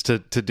plans to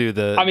do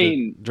the. I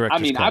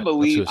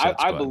believe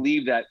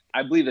that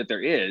I believe that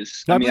there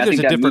is. I believe there's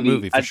a different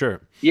movie for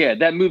sure. Yeah,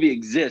 that movie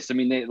exists. I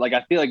mean,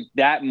 I feel like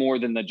that more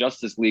than the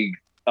Justice League,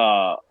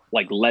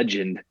 like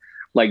legend,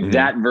 like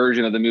that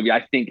version of the movie,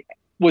 I think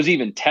was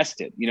even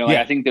tested. You know, like,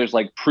 I think there's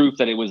like proof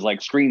that it was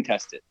like screen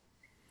tested,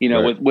 you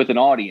know, with an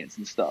audience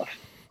and stuff.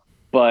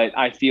 But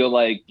I feel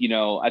like, you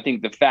know, I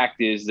think the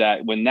fact is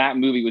that when that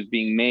movie was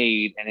being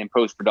made and in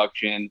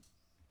post-production,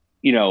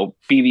 you know,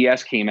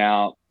 BVS came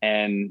out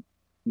and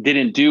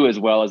didn't do as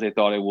well as they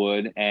thought it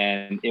would.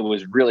 And it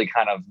was really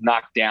kind of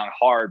knocked down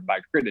hard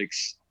by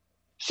critics.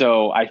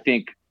 So I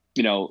think,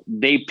 you know,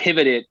 they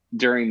pivoted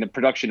during the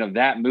production of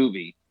that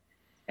movie,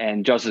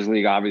 and Justice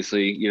League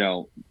obviously, you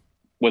know,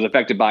 was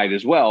affected by it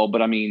as well.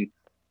 But I mean,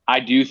 I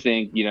do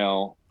think, you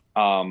know,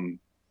 I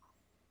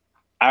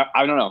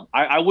don't know.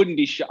 I wouldn't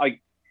be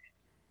like,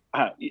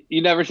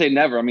 you never say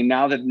never. I mean,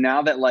 now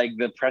that like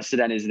the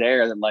precedent is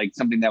there, that like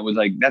something that was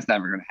like, that's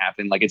never going to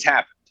happen. Like it's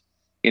happened,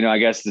 you know, I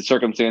guess the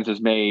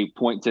circumstances may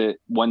point to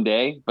one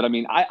day, but I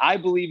mean, I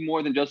believe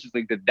more than Justice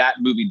League that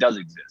movie does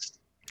exist.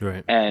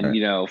 Right. And,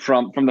 you know,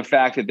 from the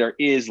fact that there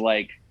is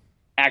like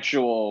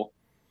actual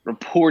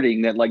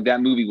reporting that like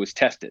that movie was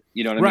tested,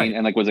 you know what I mean?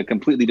 And like was a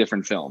completely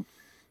different film.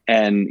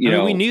 And, you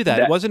know, we knew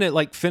that. Wasn't it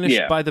like finished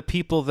by the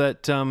people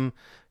that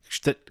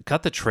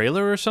got the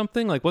trailer or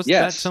something? Like, wasn't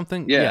that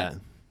something? Yeah.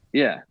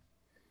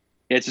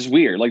 It's just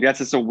weird. Like, that's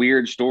just a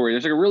weird story.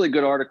 There's like a really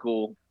good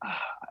article. I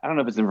don't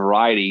know if it's in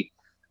Variety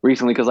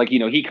recently, because like, you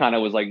know, he kind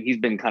of was like, he's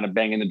been kind of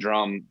banging the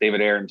drum,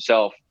 David Ayer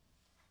himself,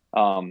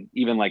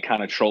 even like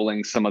kind of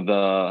trolling some of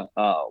the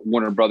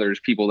Warner Brothers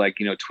people, like,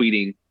 you know,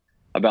 tweeting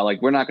about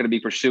like, we're not going to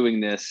be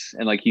pursuing this.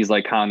 And like, he's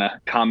kind of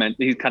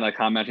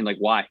commenting like,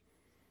 why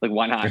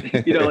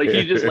not? You know, like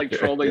he's just like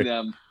trolling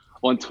them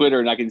on Twitter,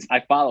 and I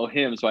follow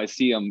him, so I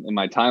see him in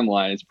my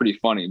timeline. It's pretty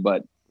funny,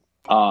 but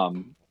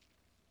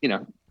you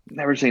know,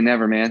 never say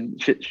never, man.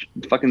 Shit,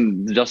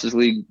 fucking the Justice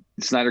League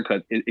Snyder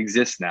Cut, it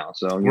exists now.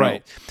 So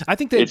right, I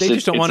think they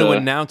just don't want to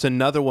announce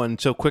another one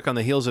so quick on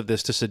the heels of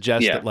this to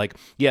suggest that like,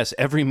 yes,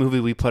 every movie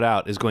we put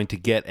out is going to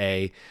get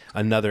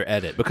another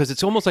edit, because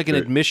it's almost like an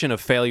admission of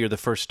failure the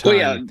first time.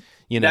 Well,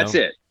 you know, that's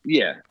it.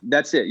 Yeah,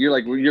 that's it.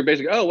 You're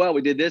basically, oh well,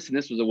 we did this, and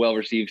this was a well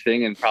received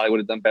thing, and probably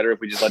would have done better if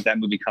we just let that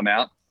movie come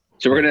out.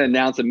 So we're going to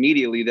announce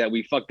immediately that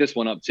we fucked this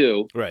one up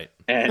too. Right.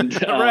 And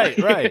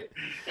right.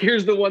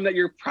 Here's the one that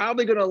you're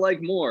probably going to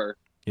like more,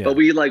 but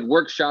we like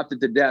workshopped it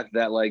to death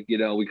that like, you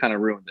know, we kind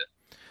of ruined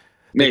it.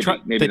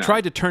 Maybe they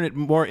tried to turn it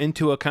more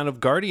into a kind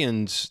of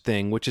Guardians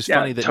thing, which is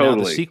funny that now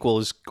the sequel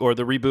is, or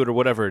the reboot or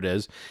whatever it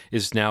is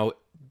now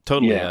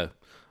totally a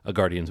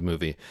Guardians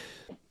movie.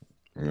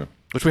 Yeah.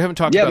 Which we haven't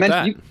talked about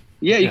that.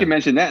 You can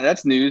mention that.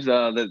 That's news.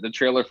 The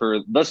trailer for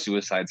The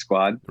Suicide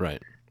Squad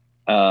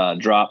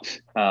dropped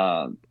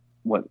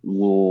the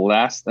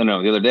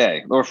other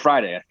day or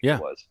Friday, I think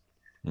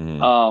it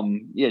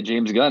was.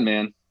 James Gunn,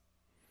 man.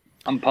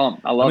 I'm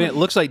pumped. I love it. It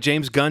looks like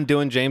James Gunn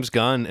doing James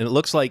Gunn, and it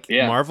looks like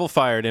Marvel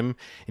fired him,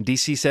 and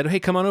DC said,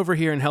 "Hey, come on over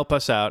here and help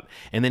us out."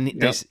 And then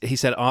he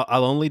said,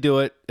 "I'll only do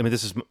it." I mean,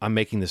 I'm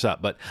making this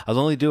up, but I'll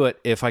only do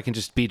it if I can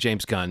just be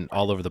James Gunn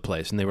all over the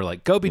place. And they were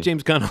like, "Go be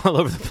James Gunn all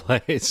over the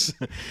place."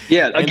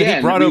 Yeah, and then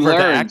he brought over the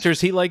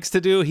actors he likes to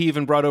do. He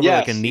even brought over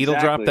like a needle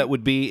drop that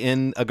would be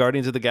in a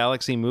Guardians of the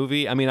Galaxy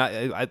movie. I mean,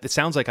 it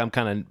sounds like I'm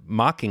kind of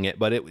mocking it,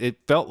 but it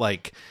felt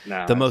like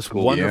the most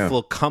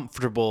wonderful,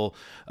 comfortable.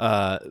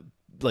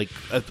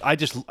 I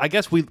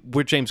guess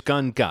we're James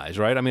Gunn guys,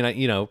 right? I mean,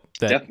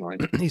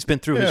 definitely he's been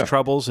through his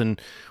troubles, and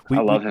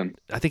I love him.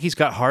 I think he's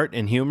got heart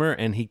and humor,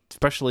 and he,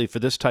 especially for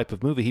this type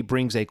of movie, he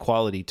brings a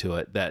quality to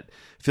it that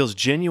feels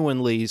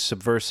genuinely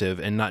subversive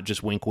and not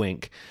just wink,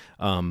 wink.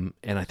 And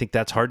I think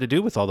that's hard to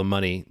do with all the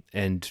money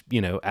and,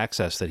 you know,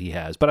 access that he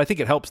has. But I think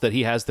it helps that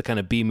he has the kind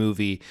of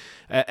B-movie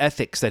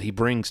ethics that he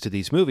brings to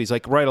these movies,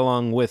 like right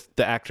along with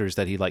the actors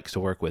that he likes to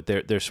work with.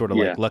 They're sort of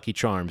like Lucky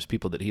Charms,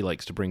 people that he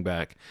likes to bring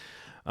back.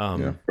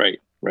 Right.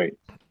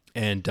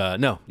 And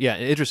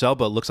Idris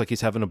Elba looks like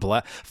he's having a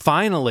blast.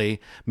 Finally,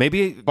 who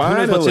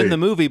knows what's in the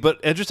movie, but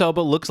Idris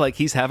Elba looks like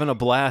he's having a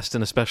blast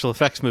in a special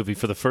effects movie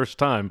for the first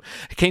time.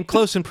 He came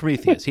close in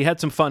Prometheus. He had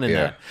some fun in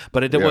that,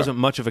 but it wasn't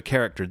much of a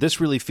character. This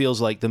really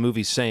feels like the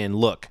movie's saying,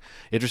 look,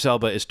 Idris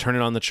Elba is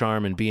turning on the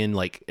charm and being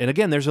like, and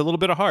again, there's a little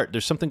bit of heart.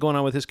 There's something going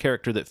on with his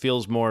character that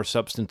feels more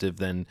substantive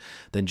than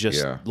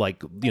just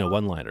like, you know,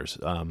 one-liners.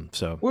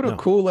 What a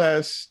cool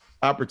ass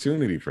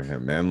opportunity for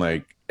him, man.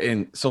 Like,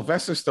 and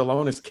Sylvester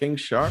Stallone is King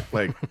Shark.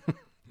 Like,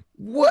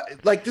 what?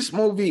 Like, this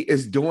movie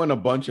is doing a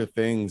bunch of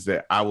things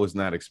that I was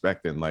not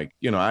expecting. Like,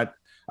 you know,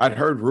 I'd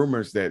heard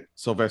rumors that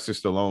Sylvester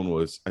Stallone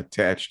was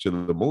attached to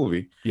the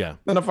movie. Yeah.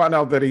 Then I find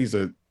out that he's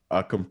a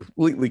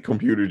completely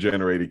computer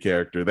generated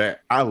character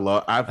that I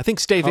love. I think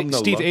Steve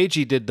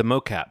Agee did the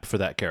mocap for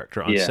that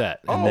character on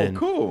set. And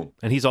cool.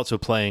 And he's also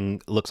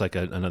playing, looks like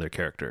another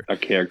character. A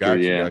character,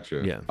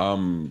 gotcha. Yeah.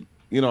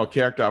 You know, a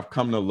character I've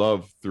come to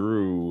love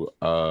through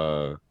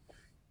the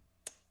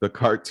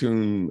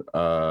cartoon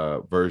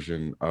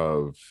version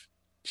of,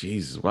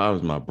 Jesus, why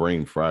was my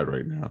brain fried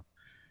right now?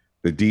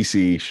 The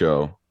DC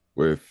show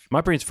with.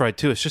 My brain's fried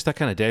too. It's just that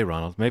kind of day,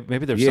 Ronald.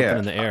 Maybe there's something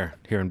in the air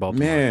here in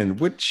Baltimore. Man,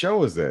 what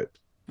show is it?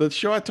 The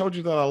show I told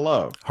you that I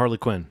love. Harley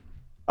Quinn.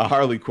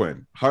 Harley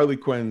Quinn. Harley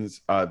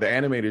Quinn's the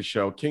animated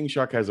show. King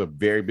Shark has a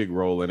very big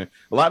role in it.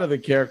 A lot of the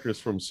characters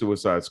from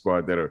Suicide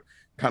Squad that are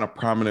kind of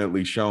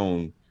prominently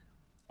shown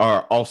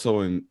are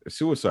also in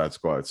Suicide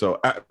Squad. So,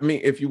 I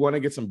mean, if you want to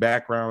get some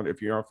background,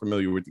 if you aren't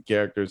familiar with the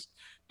characters,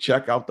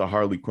 check out the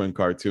Harley Quinn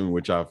cartoon,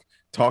 which I've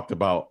talked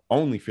about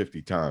only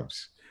 50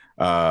 times.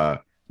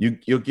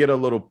 You'll get a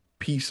little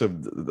piece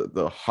of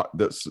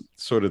the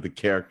sort of the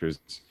characters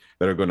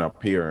that are going to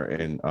appear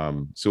in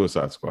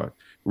Suicide Squad.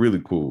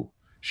 Really cool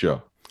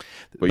show.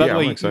 But By the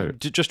way, I'm excited.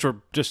 Just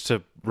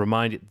to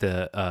remind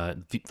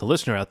the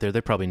listener out there,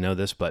 they probably know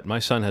this, but my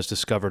son has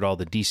discovered all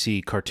the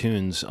DC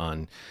cartoons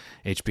on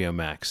HBO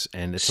Max,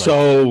 and it's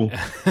so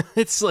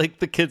it's like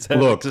the kid's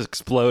head just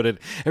exploded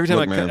every time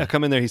I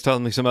come in there. He's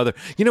telling me some other.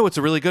 You know what's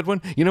a really good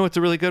one? You know what's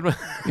a really good one?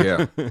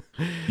 Yeah,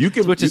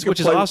 which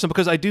is awesome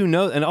because I do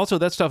know, and also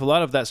that stuff. A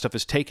lot of that stuff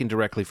is taken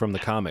directly from the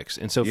comics,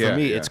 and so for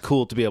me, it's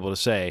cool to be able to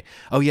say,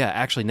 "Oh yeah,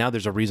 actually now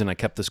there's a reason I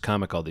kept this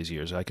comic all these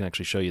years. I can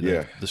actually show you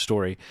the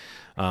story."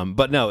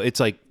 But no, it's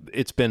like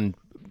it's been,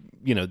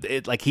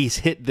 like he's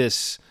hit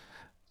this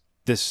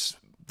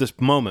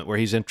moment where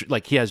he's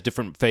like he has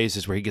different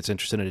phases where he gets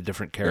interested in a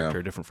different character,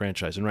 a different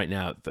franchise, and right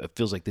now it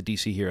feels like the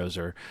DC heroes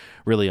are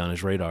really on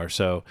his radar.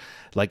 So,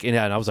 like, and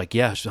I was like,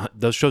 yeah,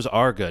 those shows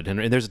are good,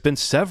 and there's been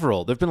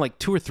several. There've been like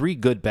 2 or 3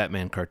 good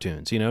Batman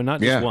cartoons,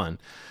 not just one.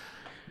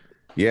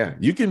 Yeah,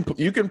 you can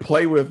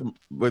play with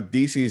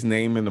DC's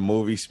name in the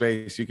movie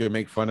space. You can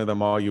make fun of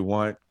them all you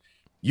want.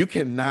 You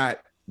cannot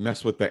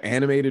mess with the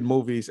animated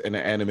movies and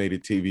the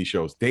animated TV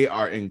shows. They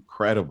are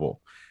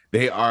incredible.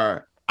 They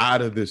are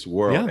out of this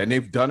world, and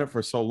they've done it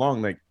for so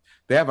long. Like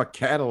they have a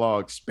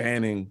catalog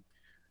spanning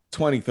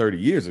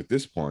 20-30 years at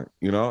this point.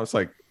 It's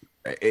like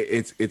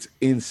it's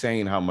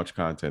insane how much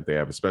content they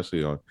have,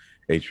 especially on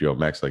HBO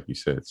Max, like you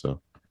said.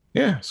 So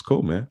yeah, it's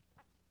cool, man.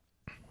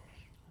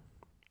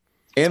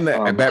 And the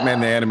Batman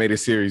the Animated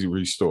Series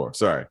Restore.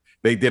 Sorry,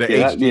 they did an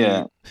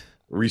HD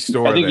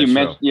restore. I think you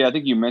mentioned. Yeah, I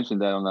think you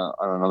mentioned that on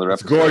another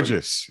episode. It's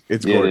gorgeous.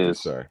 It's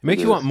gorgeous. Sorry, it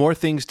makes you want more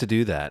things to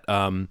do that.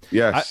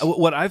 Yes.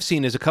 What I've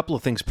seen is a couple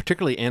of things,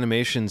 particularly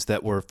animations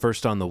that were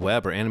first on the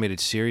web or animated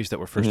series that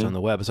were first on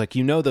the web. It's like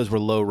those were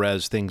low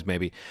res things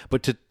maybe,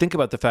 but to think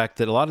about the fact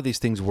that a lot of these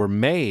things were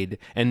made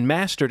and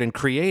mastered and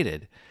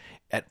created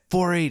at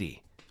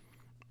 480.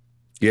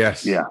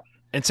 Yes. Yeah.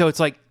 And so it's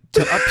like,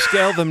 to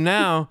upscale them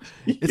now,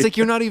 it's like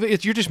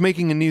you're just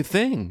making a new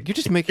thing. You're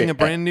just making a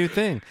brand new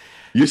thing.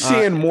 You're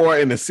seeing more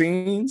in the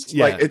scenes.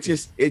 Like it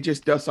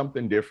just does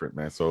something different,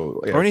 man.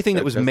 So or anything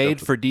that was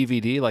made for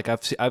DVD. Like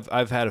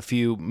I've had a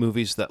few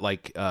movies that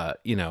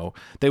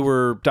they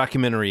were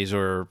documentaries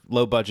or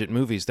low budget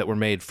movies that were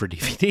made for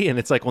DVD, and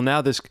it's like, well,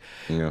 now this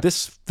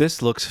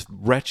looks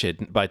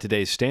wretched by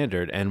today's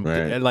standard, and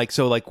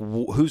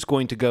who's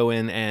going to go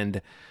in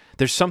and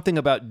there's something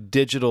about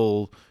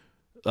digital.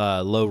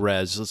 Low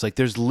res. It's like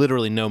there's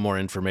literally no more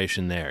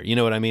information there. You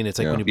know what I mean? It's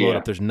like when you blow it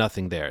up, there's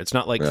nothing there. It's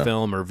not like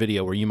film or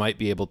video where you might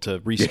be able to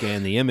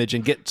rescan the image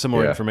and get some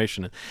more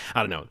information.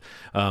 I don't know.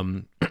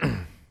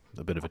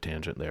 A bit of a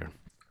tangent there.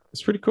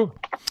 It's pretty cool.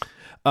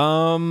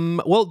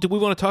 Well, do we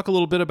want to talk a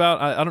little bit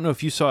about? I don't know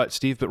if you saw it,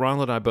 Steve, but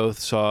Ronald and I both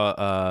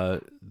saw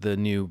the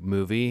new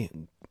movie.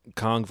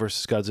 Kong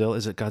versus Godzilla.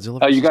 Is it Godzilla?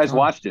 Oh, you guys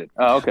watched it?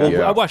 Oh, okay.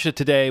 Well, I watched it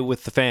today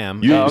with the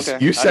fam.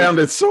 You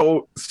sounded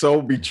so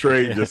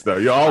betrayed just now.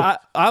 Y'all.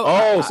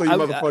 So you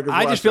motherfuckers.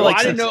 I just feel like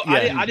I didn't know.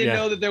 I didn't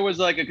know that there was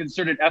like a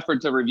concerted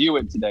effort to review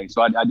it today,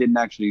 so I didn't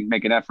actually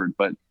make an effort.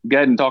 But go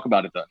ahead and talk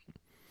about it then.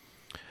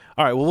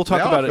 All right. Well, we'll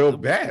talk about it. I feel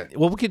bad.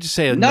 Well, we could just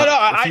say a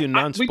few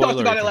non-spoiler. We talked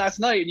about it last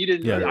night, and you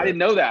didn't. I didn't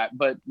know that,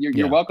 but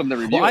you're welcome to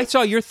review. Well, I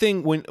saw your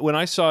thing when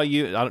I saw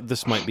you.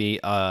 This might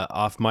be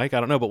off mic. I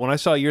don't know, but when I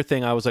saw your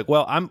thing, I was like,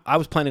 well, I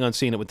was planning on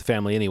seeing it with the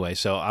family anyway,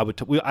 so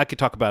I could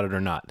talk about it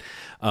or not.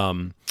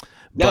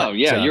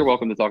 You're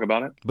welcome to talk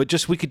about it. But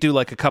just we could do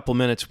like a couple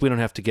minutes. We don't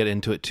have to get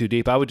into it too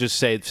deep. I would just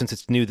say, since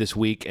it's new this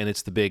week and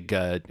it's the big,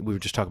 we were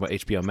just talking about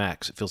HBO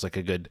Max. It feels like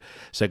a good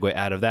segue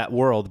out of that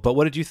world. But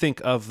what did you think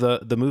of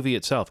the movie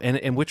itself?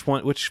 And which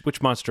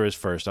monster is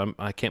first?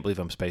 I can't believe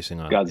I'm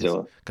spacing on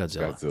Godzilla.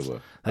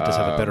 Godzilla. That does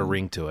have a better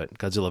ring to it.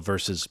 Godzilla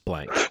versus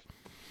blank.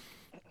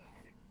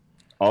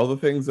 All the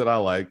things that I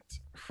liked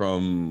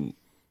from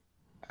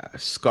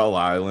Skull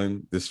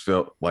Island, this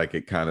felt like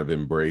it kind of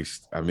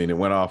embraced. I mean, it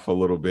went off a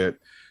little bit.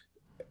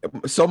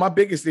 So my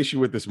biggest issue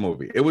with this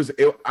movie,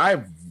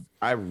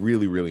 I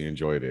really, really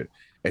enjoyed it,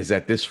 is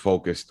that this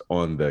focused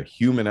on the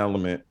human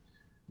element,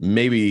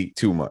 maybe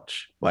too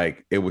much.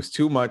 Like it was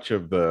too much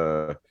of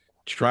the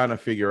trying to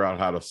figure out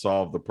how to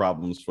solve the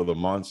problems for the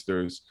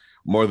monsters,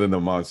 more than the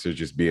monsters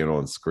just being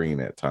on screen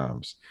at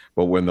times.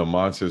 But when the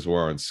monsters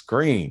were on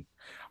screen,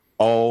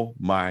 oh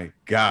my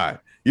God,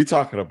 you're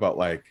talking about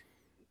like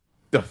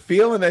the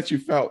feeling that you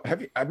felt.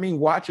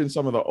 Watching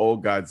some of the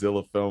old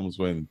Godzilla films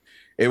when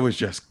it was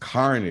just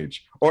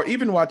carnage, or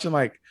even watching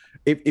like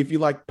if you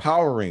like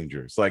Power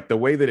Rangers, like the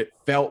way that it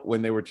felt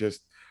when they were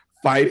just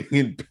fighting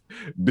in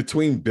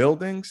between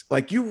buildings.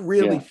 Like you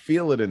really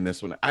feel it in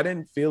this one. I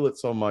didn't feel it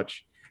so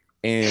much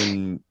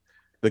in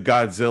the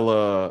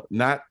Godzilla,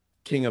 not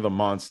King of the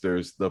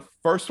Monsters, the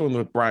first one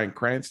with Bryan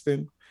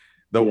Cranston.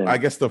 I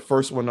guess the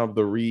first one of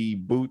the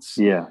reboots.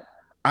 Yeah.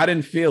 I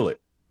didn't feel it.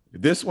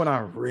 This one I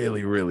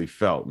really, really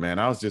felt, man.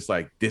 I was just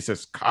like, this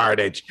is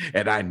carnage,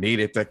 and I need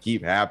it to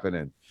keep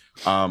happening.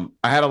 I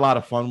had a lot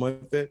of fun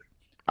with it.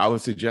 I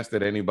would suggest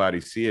that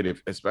anybody see it,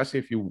 especially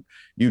if you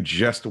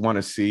just want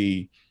to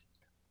see,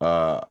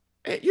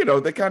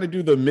 they kind of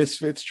do the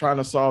misfits trying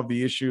to solve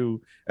the issue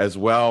as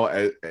well,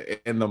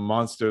 and the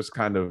monsters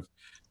kind of.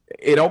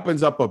 It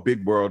opens up a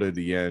big world at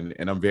the end,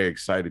 and I'm very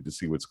excited to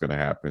see what's going to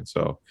happen.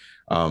 So,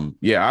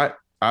 I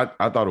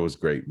thought it was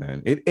great,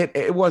 man.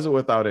 It wasn't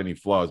without any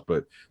flaws,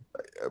 but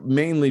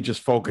mainly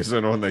just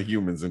focusing on the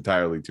humans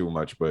entirely too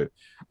much. But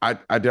I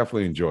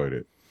definitely enjoyed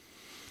it.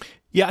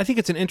 Yeah, I think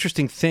it's an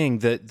interesting thing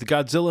that the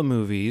Godzilla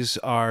movies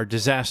are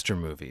disaster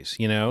movies,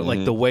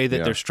 like the way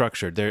that they're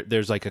structured.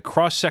 There's like a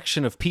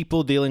cross-section of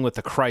people dealing with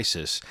a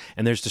crisis,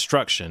 and there's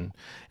destruction,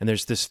 and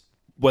there's this,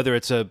 whether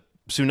it's a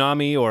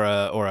tsunami or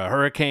a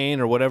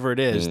hurricane or whatever it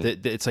is,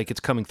 that it's like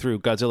it's coming through.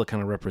 Godzilla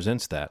kind of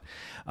represents that.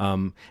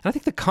 And I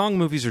think the Kong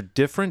movies are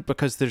different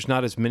because there's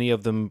not as many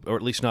of them, or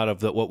at least not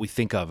of what we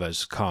think of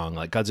as Kong.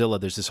 Like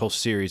Godzilla, there's this whole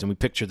series, and we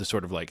picture the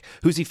sort of like,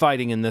 who's he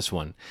fighting in this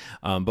one?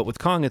 But with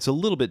Kong, it's a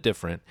little bit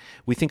different.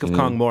 We think of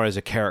Kong more as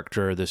a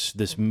character,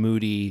 this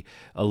moody,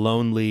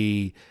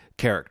 lonely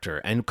character.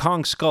 And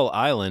Kong Skull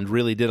Island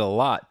really did a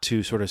lot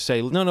to sort of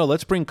say, no,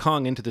 let's bring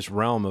Kong into this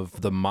realm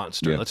of the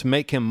monster. Let's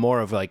make him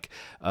more of like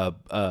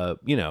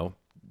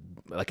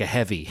like a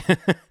heavy,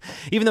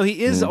 even though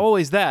he is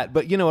always that.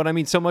 But you know what I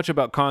mean? So much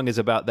about Kong is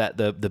about that,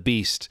 the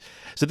beast.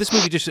 So this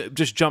movie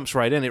just jumps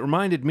right in. It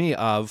reminded me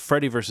of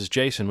Freddy versus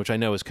Jason, which I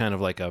know is kind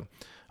of like a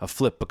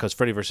flip because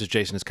Freddy versus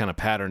Jason is kind of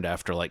patterned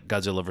after like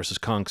Godzilla versus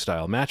Kong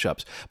style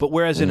matchups. But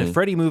whereas in a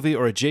Freddy movie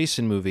or a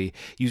Jason movie,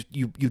 you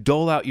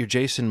dole out your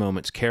Jason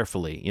moments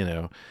carefully,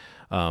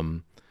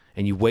 and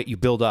you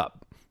build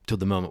up to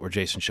the moment where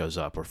Jason shows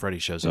up or Freddy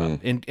shows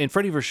up. In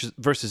Freddy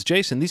versus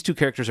Jason, these two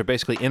characters are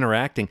basically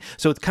interacting.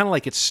 So it's kind of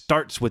like it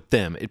starts with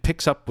them. It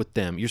picks up with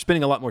them. You're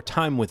spending a lot more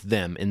time with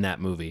them in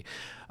that movie.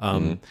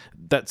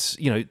 That's,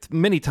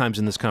 many times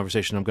in this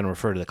conversation, I'm going to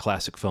refer to the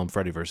classic film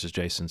Freddy versus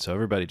Jason. So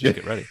everybody just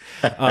get ready.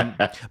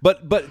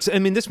 But I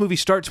mean, this movie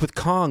starts with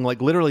Kong,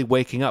 like literally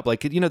waking up.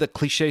 Like, the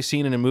cliche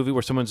scene in a movie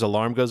where someone's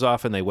alarm goes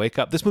off and they wake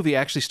up. This movie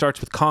actually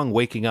starts with Kong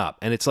waking up.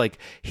 And it's like,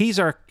 he's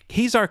our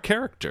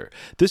character.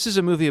 This is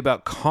a movie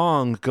about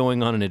Kong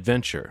going on an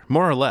adventure,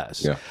 more or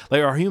less. Yeah.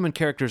 Like our human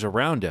characters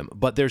around him,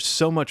 but there's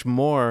so much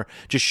more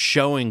just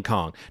showing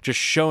Kong, just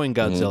showing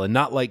Godzilla,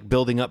 not like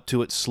building up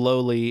to it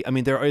slowly. I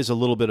mean, there is a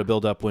little bit of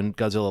build up when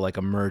Godzilla like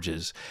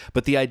emerges,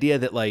 but the idea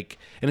that like,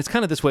 and it's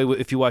kind of this way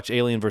if you watch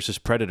Alien versus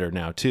Predator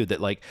now too,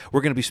 that like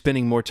we're going to be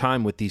spending more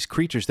time with these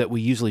creatures that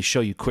we usually show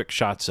you quick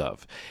shots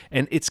of.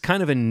 And it's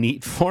kind of a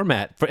neat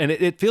format and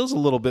it feels a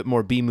little bit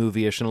more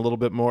B-movie-ish and a little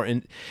bit more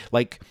in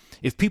like,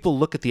 if people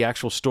look at the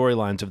actual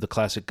storylines of the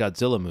classic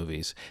Godzilla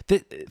movies,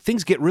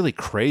 things get really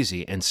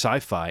crazy and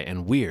sci-fi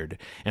and weird.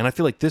 And I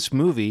feel like this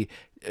movie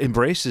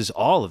embraces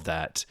all of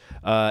that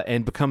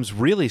and becomes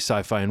really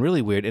sci-fi and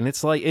really weird. And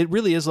it's like, it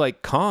really is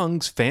like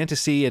Kong's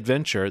fantasy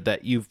adventure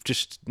that you've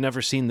just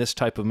never seen this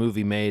type of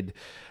movie made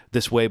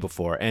this way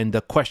before. And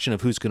the question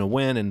of who's going to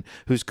win and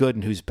who's good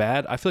and who's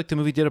bad, I feel like the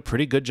movie did a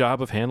pretty good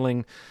job of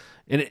handling.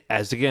 And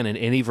as again, in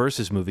any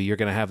Versus movie, you're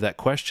going to have that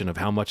question of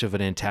how much of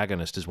an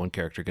antagonist is one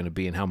character going to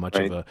be and how much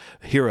of a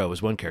hero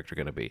is one character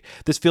going to be.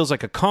 This feels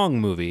like a Kong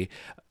movie,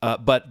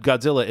 but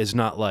Godzilla is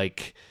not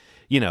like,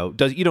 you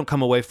don't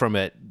come away from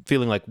it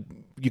feeling like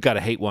you got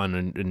to hate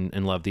one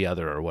and love the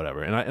other or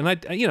whatever. And I,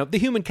 the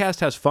human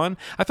cast has fun.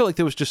 I felt like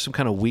there was just some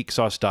kind of weak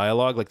sauce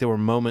dialogue. Like there were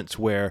moments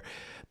where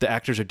the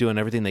actors are doing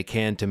everything they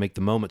can to make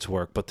the moments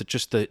work, but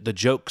the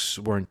jokes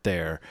weren't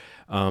there.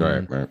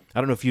 Right. I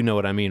don't know if you know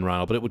what I mean,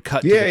 Ronald, but it would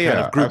cut to the kind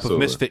of group of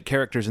misfit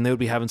characters, and they would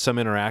be having some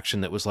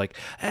interaction that was like,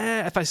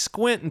 if I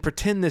squint and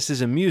pretend this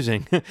is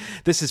amusing,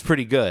 this is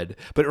pretty good.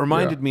 But it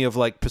reminded me of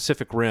like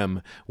Pacific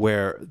Rim,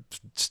 where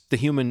the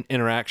human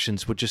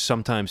interactions would just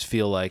sometimes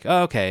feel like,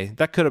 oh, okay,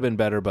 that could have been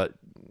better, but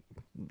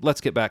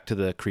let's get back to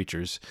the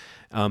creatures.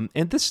 And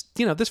this,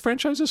 this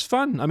franchise is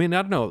fun. I mean,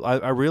 I don't know.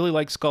 I really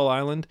like Skull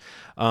Island.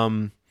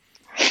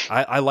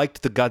 I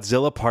liked the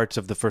Godzilla parts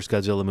of the first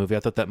Godzilla movie. I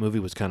thought that movie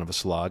was kind of a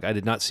slog. I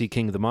did not see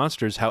King of the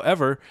Monsters.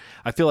 However,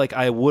 I feel like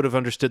I would have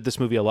understood this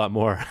movie a lot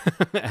more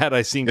had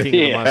I seen King of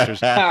the Monsters.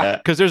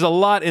 Because there's a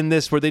lot in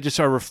this where they just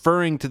are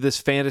referring to this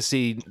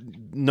fantasy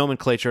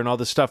nomenclature and all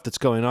the stuff that's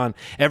going on.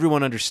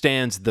 Everyone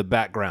understands the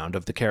background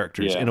of the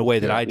characters in a way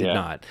that I did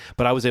not.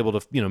 But I was able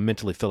to,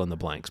 mentally fill in the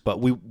blanks. But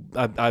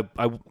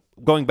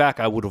going back,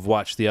 I would have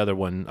watched the other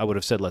one. I would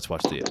have said, let's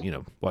watch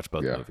watch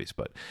both movies.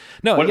 But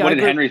no, what did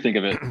Henry think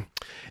of it?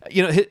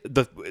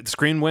 The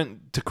screen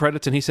went to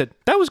credits and he said,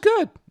 that was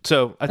good.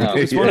 So I think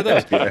it's one of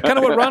those. Kind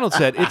of what Ronald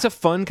said. It's a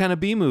fun kind of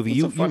B movie.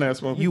 It's a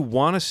fun-ass movie. You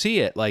want to see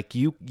it. Like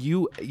you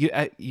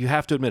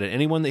have to admit it.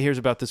 Anyone that hears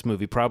about this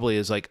movie probably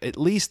is like, at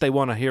least they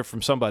want to hear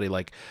from somebody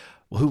like,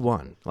 well, who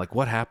won? Like,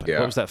 what happened? Yeah.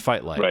 What was that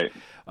fight like? Right.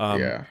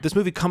 This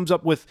movie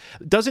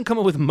doesn't come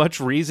up with much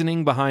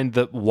reasoning behind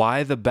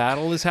why the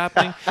battle is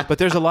happening, but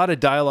there's a lot of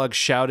dialogue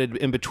shouted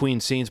in between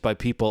scenes by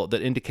people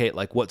that indicate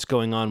like what's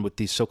going on with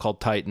these so-called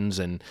titans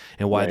and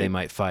why they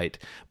might fight.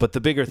 But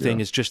the bigger thing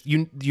is just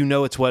you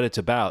know it's what it's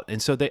about,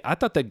 and so I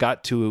thought they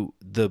got to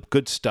the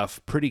good stuff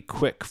pretty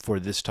quick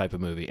for this type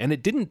of movie, and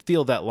it didn't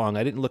feel that long.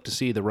 I didn't look to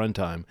see the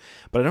runtime,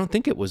 but I don't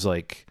think it was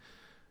like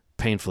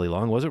painfully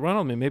long, was it,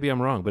 Ronald? I mean, maybe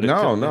I'm wrong, but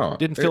it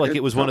didn't feel like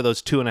it was one of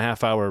those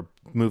 2.5 hour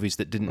movies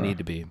that didn't need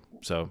to be.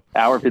 So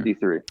hour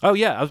 53. Oh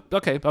yeah,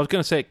 I was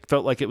gonna say it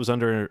felt like it was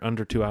under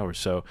 2 hours.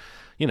 So,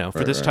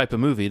 for this type of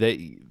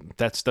movie,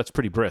 that's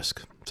pretty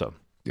brisk. So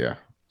yeah,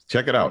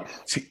 check it out.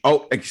 See,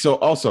 so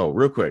also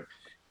real quick,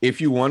 if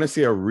you want to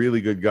see a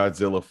really good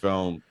Godzilla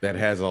film that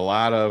has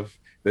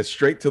that's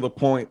straight to the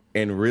point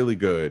and really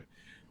good,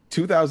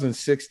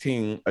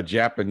 2016, a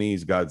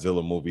Japanese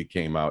Godzilla movie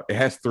came out. It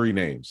has 3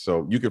 names,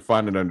 so you can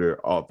find it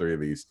under all 3 of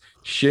these: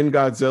 Shin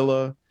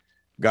Godzilla,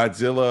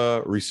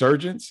 Godzilla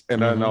Resurgence,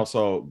 and then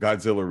also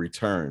Godzilla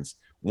Returns.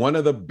 One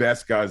of the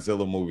best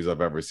Godzilla movies I've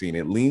ever seen.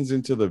 It leans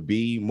into the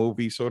B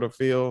movie sort of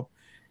feel,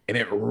 and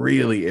it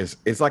really is.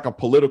 It's like a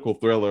political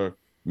thriller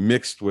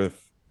mixed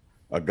with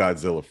a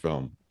Godzilla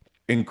film.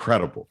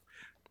 Incredible.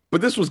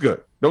 But this was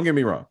good. Don't get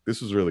me wrong.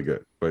 This was really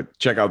good. But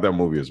check out that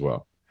movie as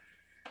well.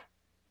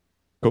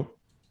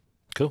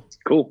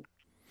 Cool.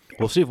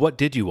 Well, Steve, what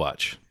did you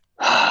watch?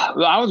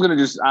 I was gonna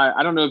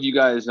I don't know if you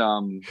guys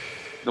the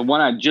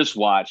one I just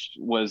watched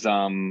was the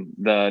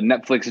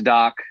Netflix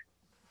doc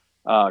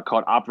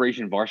called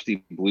Operation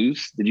Varsity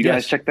Blues. Did you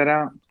guys check that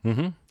out?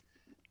 Mm-hmm.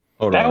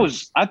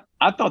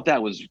 I thought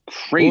that was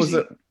crazy.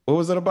 What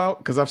was it about?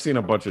 Because I've seen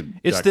a bunch of.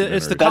 It's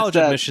the college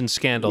admission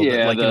scandal,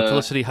 like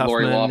Felicity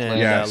Huffman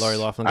and Lori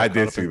Loughlin. I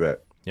did see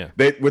that. Yeah.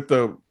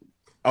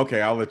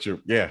 I'll let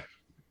you. Yeah.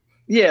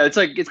 Yeah,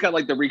 it's got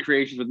like the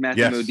recreations with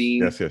Matthew Modine.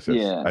 Yes.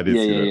 Yeah, I did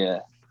see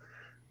that.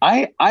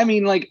 Yeah. I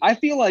mean, like, I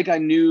feel like I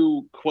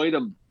knew quite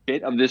a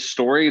bit of this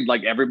story,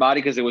 like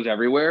everybody, because it was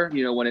everywhere,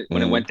 when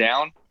it went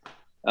down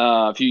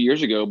a few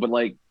years ago. But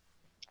like,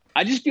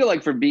 I just feel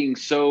like for being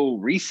so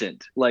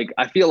recent, like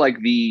I feel like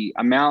the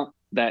amount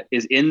that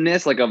is in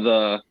this, like of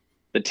the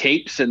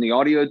tapes and the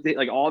audio,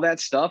 like all that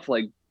stuff,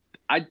 like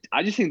I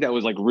just think that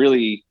was like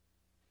really,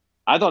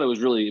 I thought it was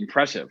really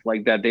impressive,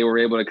 like that they were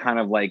able to kind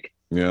of like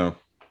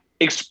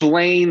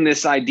explain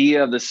this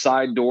idea of the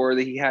side door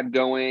that he had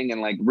going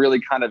and like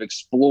really kind of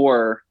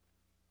explore,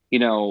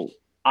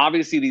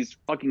 obviously these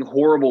fucking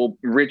horrible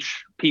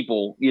rich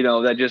people,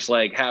 that just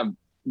like have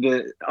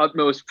the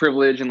utmost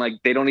privilege and like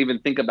they don't even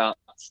think about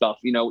stuff,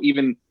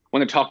 even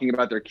when they're talking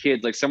about their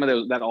kids, like some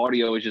of that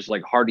audio is just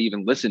like hard to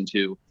even listen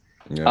to.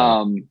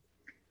 Yeah.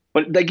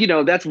 But like,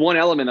 that's one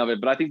element of it.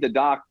 But I think the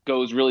doc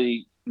goes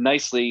really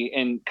nicely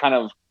and kind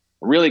of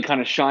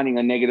shining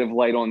a negative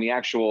light on the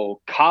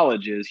actual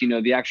colleges,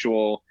 the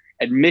actual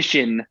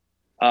admission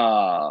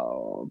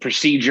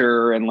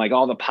procedure and like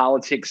all the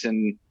politics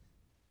and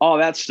all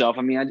that stuff.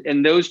 I mean,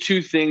 and those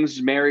two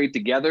things married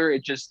together,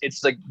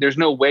 it's like, there's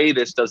no way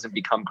this doesn't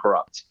become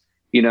corrupt,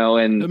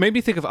 and it made me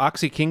think of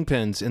Oxy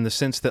Kingpins in the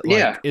sense that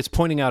like it's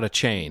pointing out a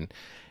chain.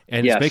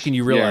 And it's making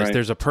you realize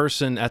there's a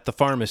person at the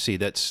pharmacy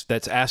that's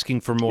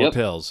asking for more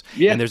pills.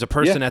 Yeah. And there's a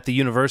person at the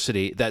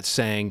university that's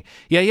saying,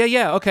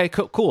 yeah, okay,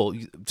 cool.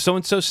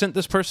 So-and-so sent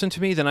this person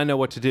to me, then I know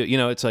what to do.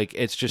 It's like,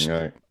 it's just,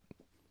 and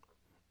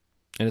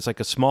it's like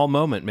a small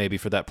moment maybe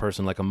for that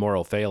person, like a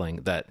moral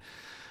failing that,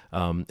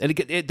 and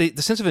the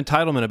sense of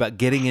entitlement about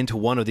getting into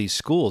one of these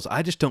schools,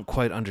 I just don't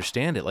quite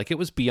understand it. Like it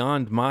was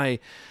beyond I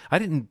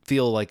didn't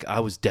feel like I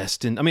was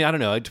destined. I mean, I don't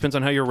know. It depends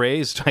on how you're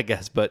raised, I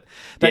guess. But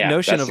that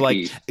notion of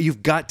like,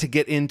 you've got to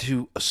get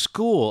into a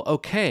school.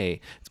 Okay,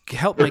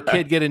 help my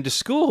kid get into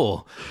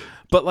school.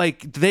 But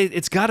like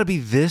it's got to be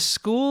this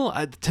school.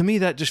 To me,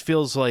 that just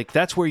feels like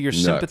that's where your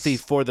sympathy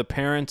for the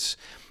parents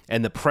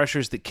and the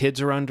pressures that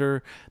kids are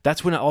under,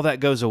 that's when all that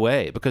goes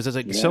away. Because there's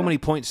like so many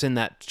points in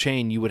that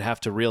chain you would have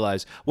to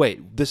realize,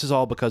 wait, this is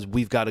all because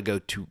we've got to go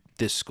to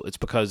this school. It's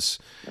because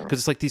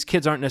it's like these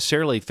kids aren't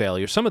necessarily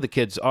failures. Some of the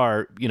kids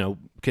are,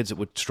 kids that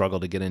would struggle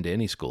to get into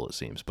any school, it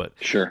seems. But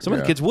some of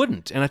the kids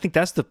wouldn't. And I think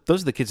those are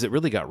the kids that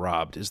really got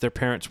robbed, is their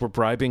parents were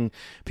bribing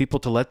people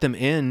to let them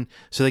in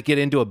so they get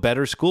into a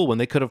better school when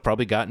they could have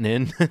probably gotten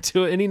in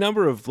to any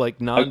number of like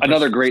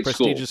another great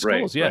prestigious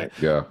schools.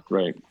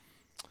 Right.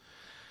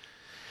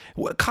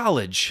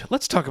 College.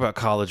 Let's talk about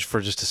college for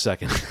just a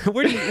second.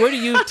 Where do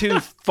you two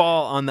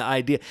fall on the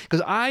idea?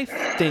 Because I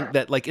think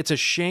that like it's a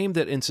shame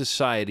that in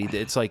society that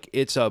it's like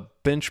it's a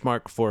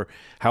benchmark for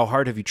how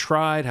hard have you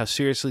tried, how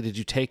seriously did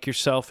you take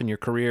yourself and your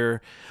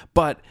career,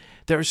 but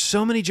there are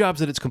so many jobs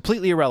that it's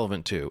completely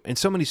irrelevant to, and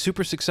so many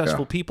super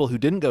successful people who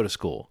didn't go to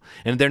school,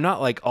 and they're not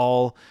like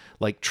all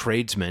like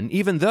tradesmen,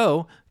 even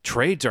though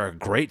trades are a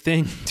great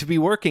thing to be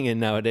working in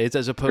nowadays,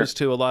 as opposed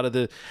to a lot of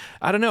the,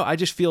 I don't know. I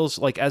just feels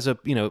like as a,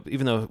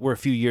 even though we're a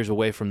few years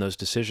away from those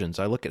decisions,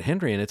 I look at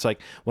Henry and it's like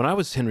when I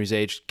was Henry's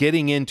age,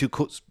 getting into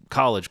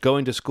college,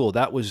 going to school,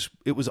 it was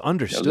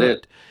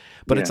understood.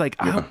 But it's like,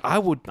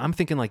 I'm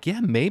thinking like,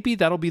 maybe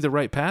that'll be the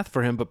right path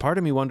for him. But part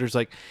of me wonders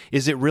like,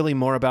 is it really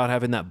more about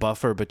having that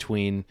buffer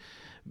between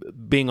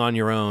being on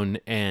your own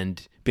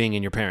and being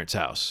in your parents'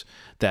 house,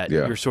 that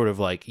you're sort of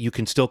like, you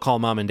can still call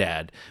mom and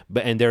dad,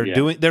 and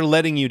they're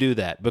letting you do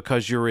that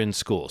because you're in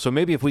school. So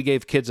maybe if we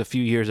gave kids a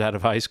few years out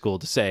of high school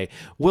to say,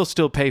 we'll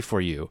still pay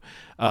for you,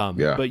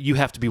 but you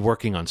have to be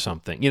working on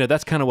something,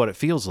 that's kind of what it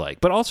feels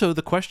like. But also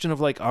the question of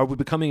like, are we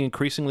becoming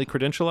increasingly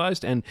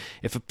credentialized? And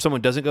if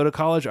someone doesn't go to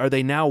college, are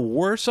they now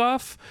worse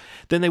off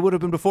than they would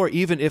have been before,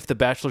 even if the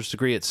bachelor's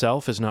degree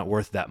itself is not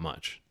worth that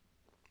much?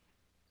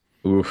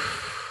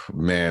 Oof,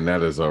 man,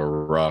 that is a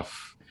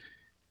rough.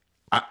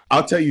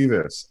 I'll tell you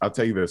this.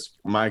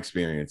 My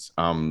experience.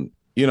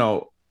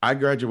 I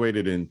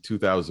graduated in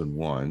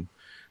 2001.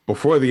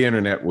 Before the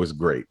internet was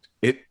great.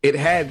 It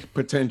had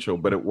potential,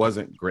 but it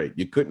wasn't great.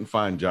 You couldn't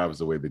find jobs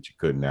the way that you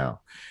could now.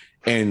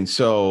 And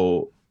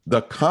so the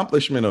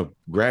accomplishment of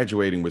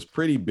graduating was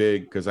pretty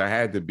big because I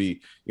had to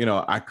be,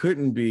 I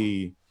couldn't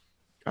be,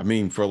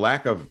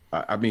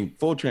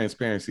 full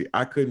transparency,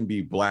 I couldn't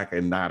be Black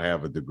and not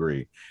have a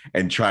degree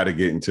and try to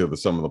get into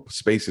some of the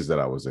spaces that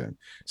I was in.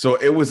 So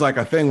it was like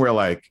a thing where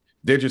like,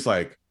 they're just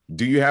like,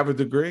 do you have a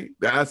degree?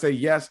 And I say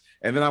yes.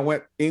 And then I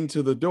went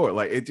into the door.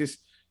 Like it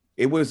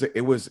was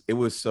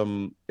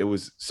some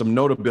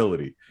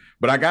notability.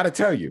 But I got to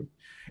tell you,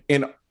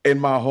 in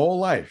my whole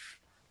life,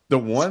 the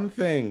one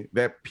thing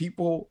that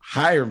people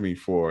hire me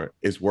for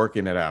is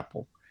working at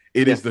Apple.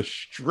 It is the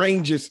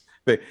strangest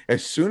thing.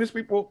 As soon as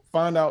people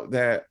find out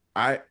that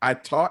I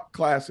taught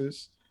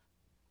classes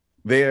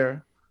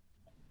there,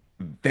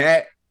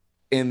 that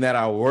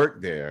I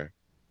worked there,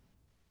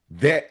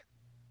 that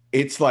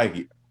it's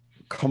like,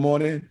 come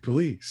on in,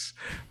 please.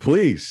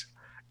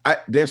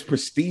 There's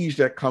prestige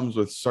that comes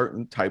with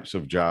certain types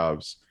of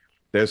jobs.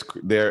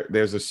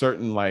 There's a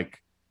certain like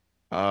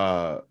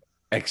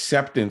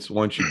acceptance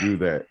once you do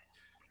that.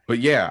 But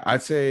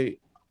I'd say,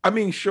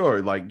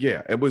 sure, like,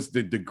 it was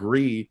the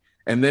degree.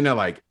 And then they're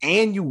like,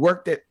 and you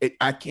worked at it.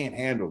 I can't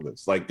handle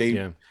this. Like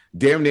they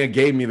damn near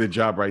gave me the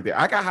job right there.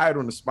 I got hired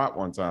on the spot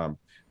one time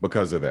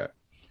because of that.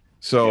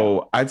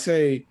 So I'd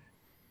say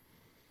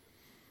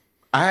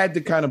I had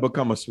to kind of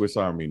become a Swiss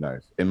Army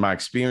knife. And my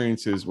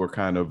experiences were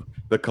kind of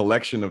the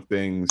collection of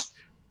things,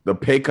 the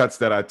pay cuts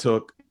that I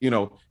took,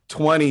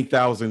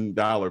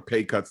 $20,000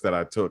 pay cuts that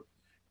I took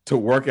to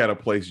work at a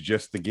place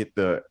just to get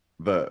the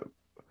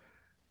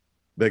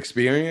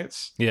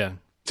experience. Yeah.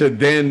 To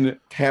then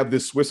have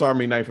this Swiss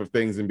Army knife of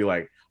things and be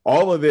like,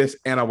 all of this,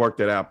 and I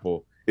worked at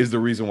Apple, is the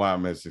reason why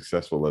I'm as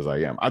successful as I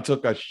am. I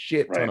took a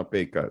shit ton of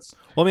pay cuts.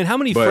 Well, how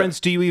many friends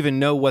do you even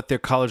know what their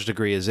college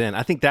degree is in?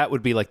 I think that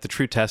would be like the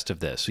true test of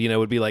this.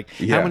 Would be like,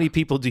 how many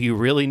people do you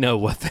really know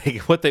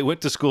what they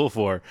went to school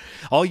for?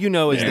 All you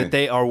know is that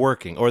they are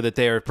working or that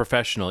they are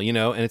professional,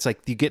 and it's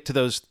like you get to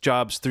those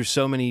jobs through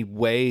so many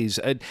ways.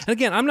 And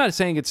again, I'm not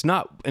saying it's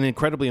not an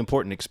incredibly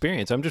important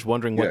experience. I'm just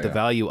wondering what the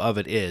value of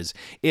it is.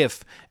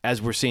 If,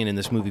 as we're seeing in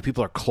this movie,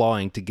 people are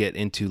clawing to get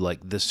into like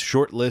this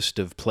short list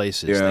of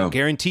places that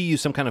guarantee you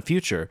some kind of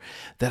future,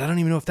 that I don't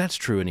even know if that's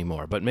true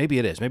anymore, but maybe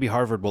it is. Maybe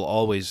Harvard will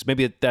always,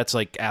 that's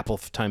like Apple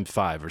times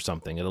 5 or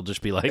something. It'll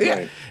just be like,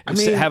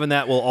 having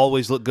that will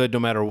always look good no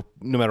matter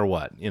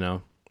what,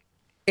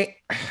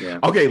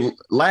 Okay,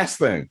 last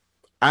thing.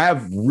 I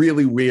have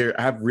really weird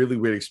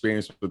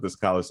experience with this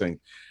college thing.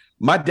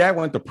 My dad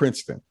went to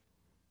Princeton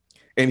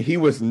and he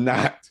was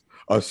not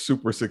a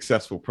super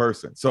successful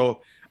person.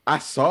 So I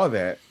saw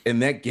that,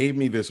 and that gave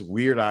me this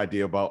weird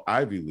idea about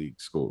Ivy League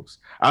schools.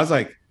 I was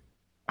like,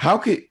 how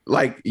could,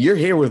 like, you're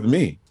here with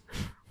me.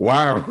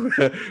 Wow,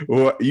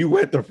 you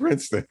went to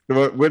Princeton.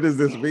 What does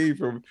this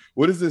mean?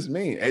 What does this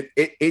mean?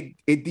 It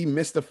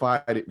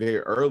demystified it very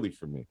early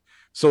for me.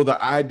 So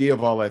the idea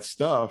of all that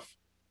stuff,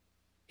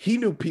 he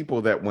knew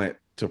people that went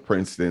to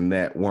Princeton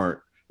that weren't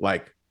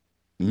like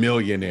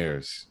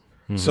millionaires.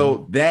 Mm-hmm.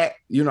 So that,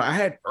 I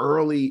had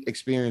early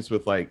experience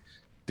with like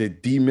the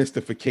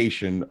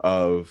demystification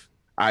of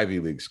Ivy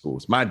League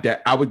schools. My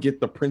dad, I would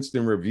get the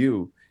Princeton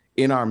Review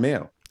in our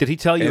mail. Did he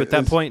tell you at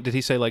that point? Did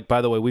he say, like, by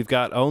the way, we've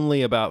got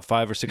only about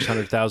 500,000 or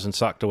 600,000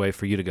 socked away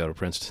for you to go to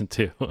Princeton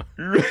too?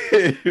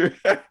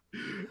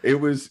 It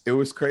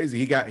was crazy.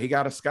 He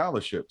got a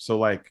scholarship. So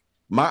like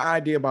my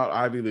idea about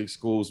Ivy League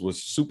schools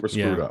was super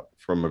screwed up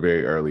from a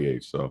very early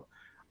age. So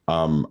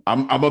I'm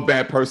a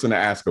bad person to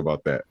ask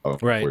about that.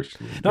 Right.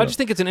 No, I just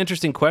think it's an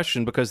interesting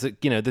question because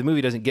the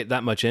movie doesn't get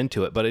that much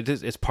into it, but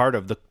it's part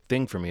of the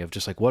thing for me of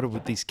just like, what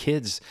are these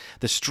kids,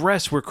 the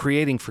stress we're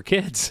creating for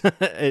kids,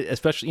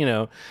 especially,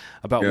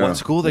 about what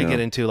school they get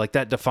into, like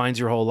that defines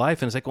your whole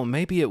life. And it's like, well,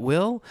 maybe it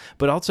will,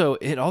 but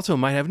it also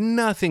might have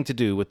nothing to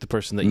do with the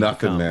person that you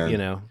become,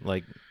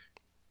 like.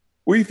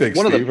 What do you think,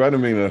 Steve? I don't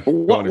mean to.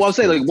 Well, I'll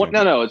say like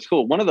no, it's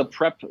cool. One of the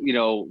prep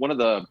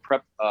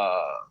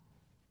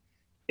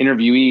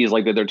interviewees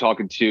like that they're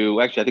talking to.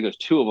 Actually, I think there's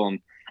two of them.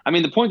 I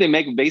mean, the point they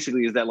make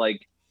basically is that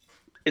like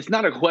it's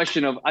not a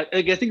question of. I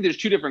think there's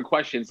two different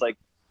questions. Like,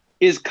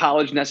 is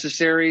college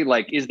necessary?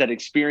 Like, is that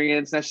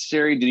experience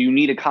necessary? Do you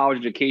need a college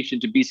education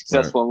to be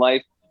successful in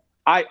life?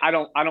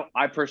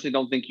 I personally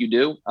don't think you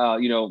do.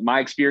 My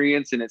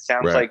experience, and it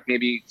sounds like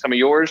maybe some of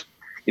yours.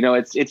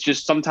 It's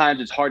just sometimes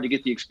it's hard to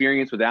get the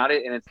experience without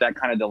it, and it's that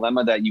kind of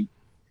dilemma that we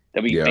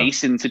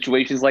face in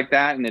situations like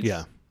that, and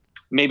it's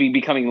maybe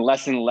becoming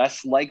less and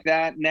less like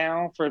that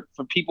now for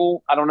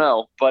people. I don't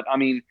know, but I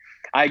mean,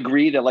 I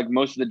agree that like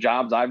most of the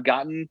jobs I've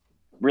gotten,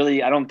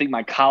 really, I don't think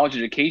my college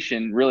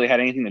education really had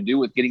anything to do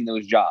with getting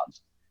those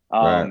jobs,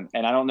 and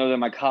I don't know that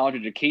my college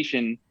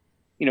education,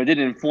 didn't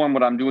inform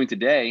what I'm doing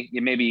today.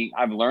 Maybe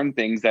I've learned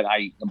things that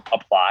I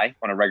apply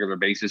on a regular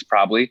basis,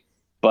 probably.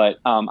 But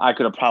I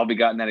could have probably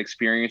gotten that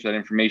experience, that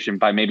information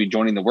by maybe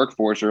joining the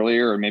workforce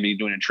earlier, or maybe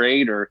doing a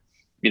trade, or,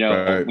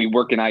 we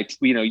work in IT.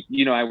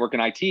 I work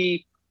in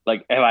IT.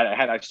 Like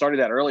had I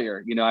started that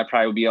earlier, I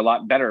probably would be a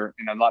lot better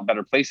in a lot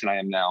better place than I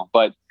am now.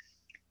 But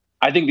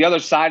I think the other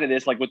side of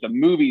this, like what the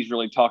movies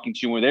really talking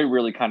to, where they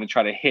really kind of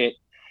try to hit,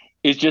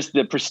 is just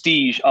the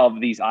prestige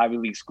of these Ivy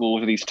League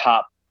schools or these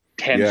top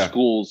 10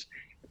 schools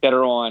that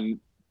are on,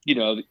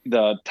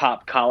 the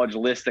top college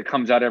list that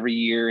comes out every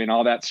year and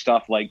all that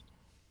stuff. Like,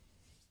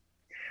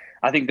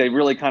 I think they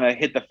really kind of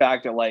hit the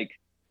fact that like,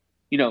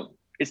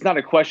 it's not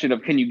a question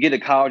of can you get a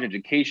college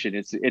education.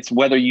 It's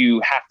whether you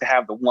have to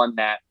have the one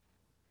that,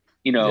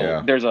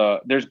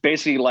 there's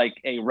basically like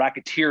a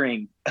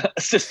racketeering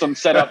system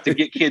set up to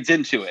get kids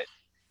into it.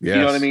 Yes.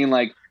 You know what I mean?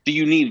 Like, do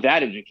you need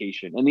that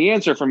education? And the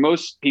answer for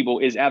most people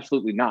is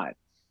absolutely not.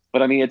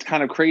 But I mean, it's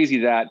kind of crazy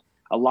that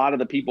a lot of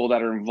the people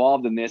that are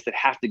involved in this, that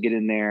have to get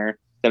in there,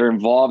 that are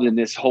involved in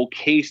this whole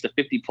case, the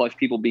 50 plus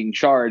people being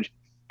charged,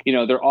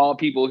 they're all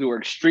people who are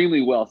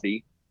extremely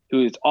wealthy,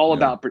 who it's all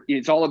about,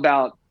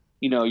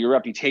 your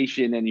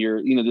reputation and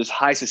your, this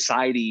high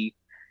society,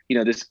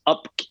 this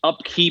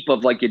upkeep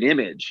of like an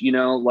image,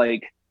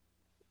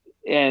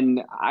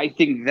 and I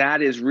think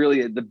that is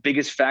really the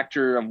biggest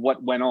factor of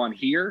what went on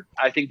here.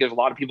 I think there's a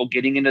lot of people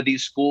getting into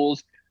these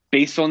schools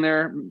based on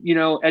their,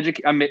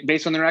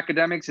 based on their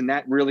academics. And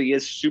that really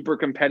is super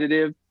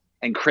competitive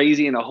and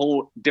crazy and a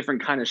whole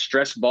different kind of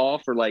stress ball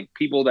for like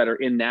people that are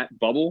in that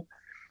bubble.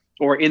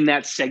 Or in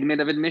that segment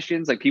of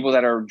admissions, like people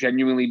that are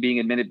genuinely being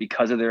admitted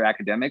because of their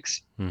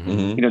academics,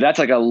 that's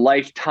like a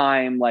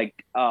lifetime,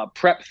 like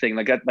prep thing.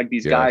 Like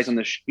these guys on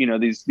the,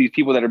 these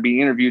people that are being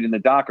interviewed in the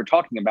doc are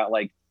talking about,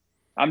 like,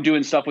 I'm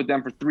doing stuff with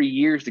them for 3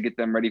 years to get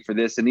them ready for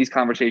this. And these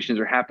conversations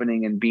are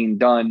happening and being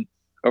done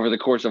over the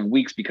course of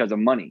weeks because of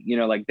money,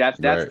 like that's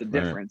the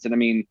difference. And I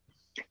mean,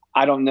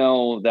 I don't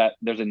know that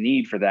there's a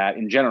need for that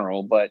in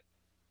general, but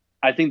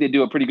I think they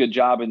do a pretty good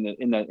job in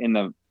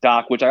the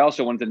doc, which I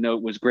also wanted to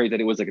note was great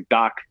that it was like a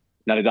doc,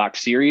 not a doc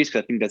series,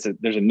 because I think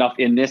there's enough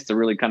in this to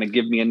really kind of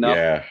give me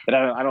enough that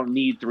I don't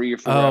need 3 or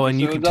 4. Oh, and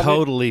you can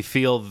totally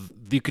feel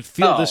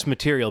this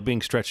material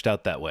being stretched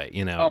out that way,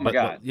 Oh my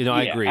God.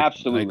 I agree.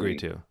 Absolutely. I agree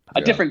too.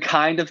 A different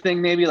kind of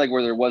thing, maybe like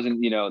where there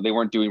wasn't, they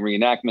weren't doing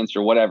reenactments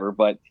or whatever,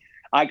 but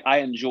I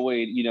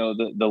enjoyed,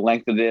 the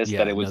length of this,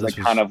 that it was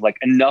kind of like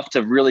enough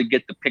to really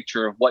get the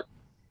picture of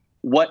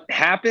what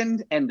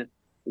happened and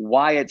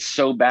why it's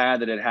so bad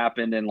that it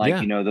happened, and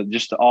like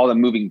just all the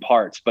moving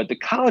parts. But the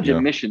college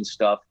admission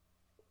stuff,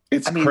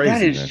 it's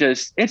crazy. That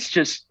is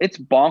it's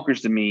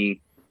bonkers to me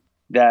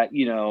that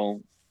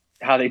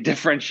how they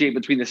differentiate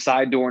between the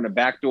side door and the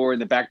back door,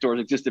 and the back door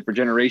has existed for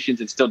generations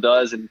and still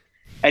does, and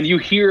you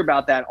hear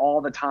about that all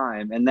the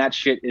time, and that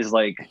shit is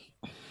like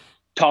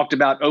talked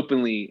about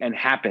openly and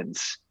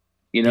happens,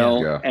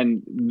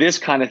 and this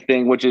kind of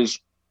thing,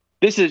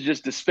 this is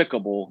just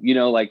despicable,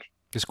 like.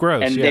 It's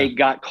gross. And they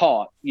got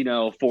caught,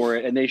 for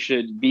it, and they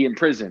should be in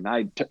prison.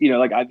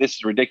 This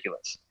is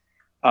ridiculous.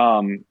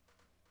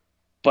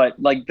 But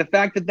like the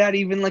fact that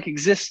even like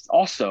exists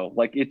also,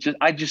 like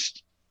I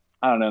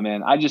don't know,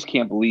 man. I just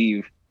can't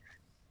believe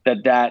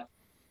that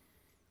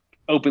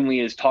openly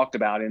is talked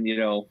about, and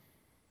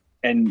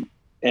and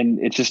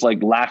it's just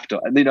like laughed.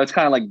 It's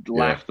kind of like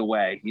laughed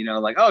away.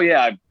 Like, oh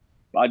yeah,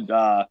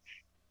 I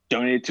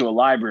donated to a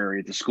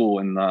library at the school,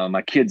 and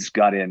my kids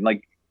got in.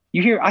 Like.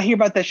 I hear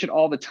about that shit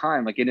all the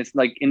time. Like, and it's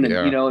like in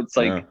the, it's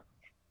like,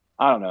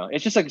 I don't know.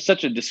 It's just like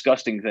such a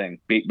disgusting thing,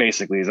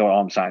 basically, is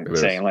all I'm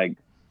saying. Like,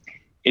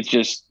 it's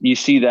just, you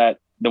see that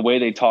the way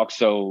they talk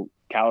so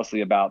callously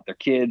about their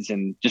kids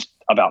and just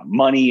about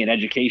money and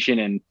education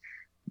and,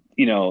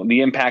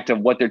 the impact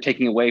of what they're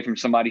taking away from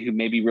somebody who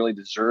maybe really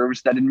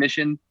deserves that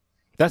admission.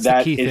 That's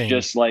the key thing.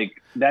 Just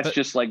like,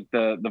 just like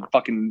the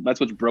fucking, that's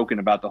what's broken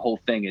about the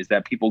whole thing, is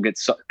that people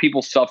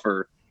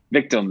suffer,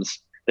 victims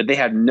that they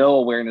have no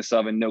awareness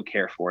of and no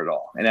care for at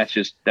all. And that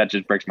just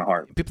breaks my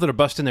heart. People that are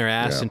busting their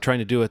ass and trying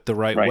to do it the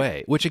right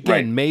way, which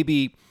again,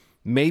 maybe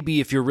maybe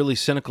if you're really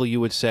cynical, you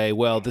would say,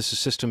 well, this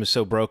system is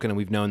so broken and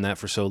we've known that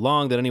for so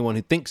long that anyone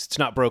who thinks it's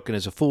not broken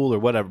is a fool or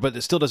whatever. But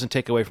it still doesn't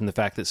take away from the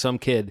fact that some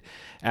kid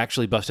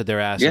actually busted their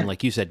ass and,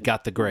 like you said,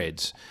 got the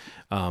grades.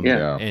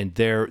 And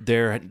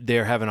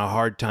they're having a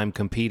hard time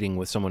competing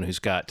with someone who's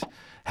got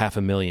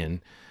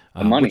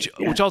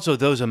 $500,000, which also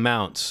those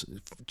amounts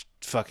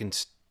fucking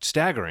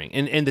staggering.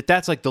 And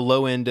that's like the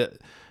low end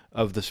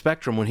of the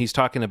spectrum when he's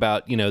talking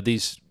about,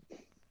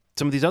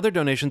 some of these other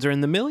donations are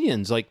in the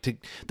millions. Like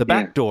the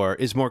back door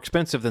is more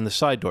expensive than the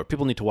side door.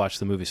 People need to watch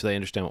the movie so they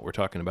understand what we're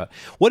talking about.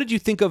 What did you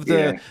think of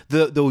the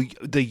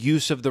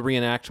use of the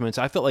reenactments?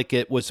 I felt like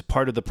it was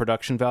part of the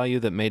production value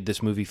that made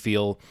this movie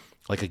feel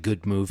like a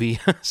good movie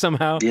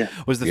somehow.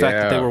 Was the fact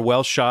that they were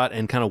well shot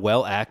and kind of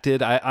well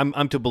acted.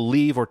 I'm to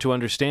believe or to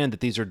understand that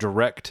these are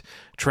direct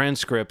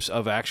transcripts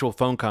of actual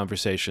phone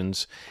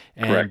conversations.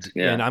 And, correct.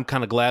 Yeah. And I'm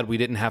kind of glad we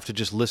didn't have to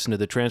just listen to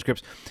the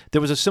transcripts.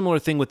 There was a similar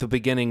thing with the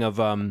beginning of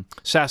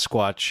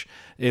Sasquatch.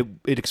 It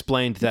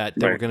explained that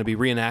there were going to be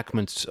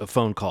reenactments of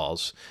phone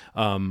calls.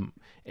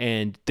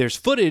 And there's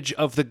footage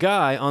of the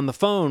guy on the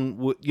phone,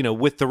 with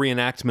the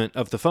reenactment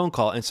of the phone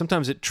call. And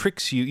sometimes it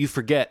tricks you. You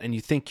forget and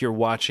you think you're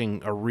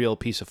watching a real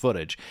piece of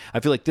footage. I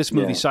feel like this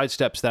movie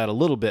sidesteps that a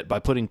little bit by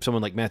putting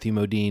someone like Matthew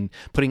Modine,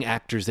 putting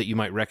actors that you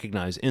might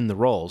recognize in the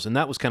roles. And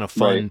that was kind of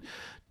fun,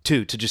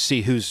 too, to just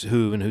see who's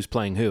who and who's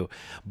playing who.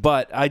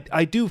 But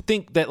I do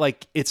think that,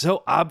 like, it's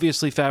so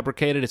obviously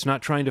fabricated. It's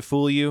not trying to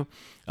fool you.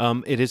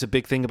 It is a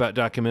big thing about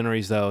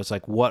documentaries, though. It's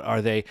like, what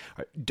are they?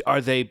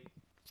 Are they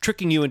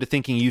tricking you into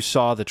thinking you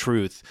saw the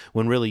truth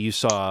when really you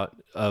saw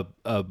a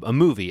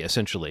movie,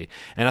 essentially?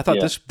 And I thought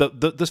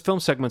this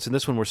film segments in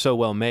this one were so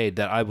well made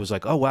that I was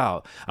like, oh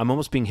wow, I'm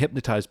almost being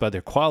hypnotized by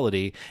their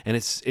quality. And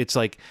it's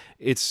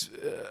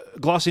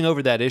glossing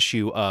over that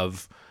issue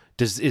of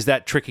is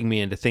that tricking me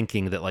into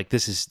thinking that, like,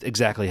 this is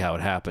exactly how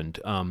it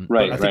happened?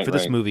 But I think for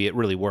this movie, it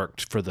really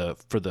worked for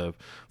the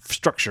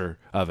structure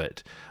of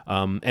it,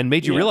 and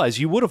made you realize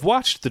you would have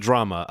watched the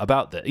drama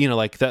about that.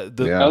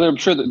 I'm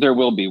sure that there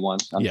will be one.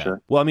 I'm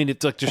sure. Well, I mean,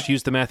 it's like just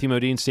use the Matthew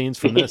Modine scenes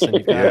from this, and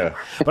you've got it.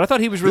 But I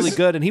thought he was really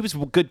good, and he was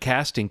good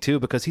casting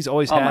too, because he's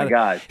always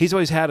had he's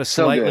always had a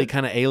slightly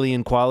kind of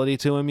alien quality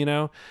to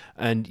him,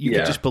 and you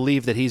could just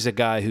believe that he's a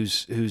guy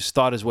who's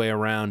thought his way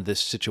around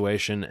this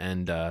situation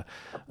and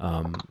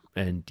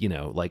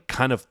like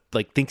kind of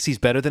like thinks he's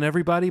better than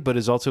everybody, but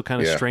is also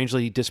kind of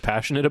strangely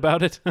dispassionate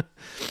about it.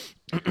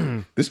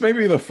 This may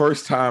be the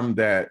first time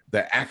that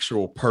the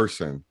actual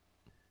person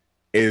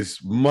is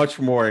much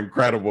more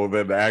incredible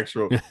than the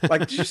actual.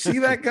 Like, did you see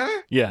that guy?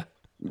 Yeah.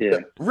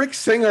 Rick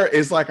Singer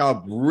is like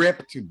a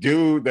ripped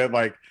dude that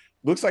like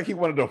looks like he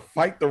wanted to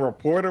fight the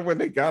reporter when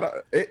they got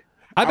it.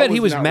 I bet he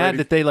was mad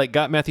that they like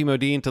got Matthew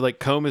Modine to like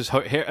comb his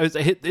hair.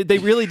 They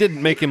really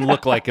didn't make him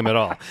look like him at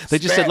all. They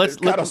just said let's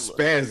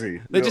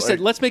spazzy. They just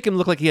said let's make him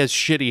look like he has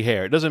shitty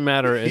hair. It doesn't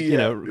matter,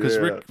 because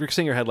Rick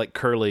Singer had like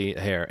curly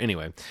hair.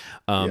 Anyway,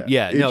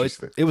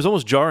 it was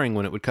almost jarring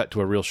when it would cut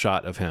to a real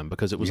shot of him,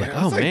 because it was like,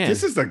 oh man,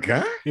 this is the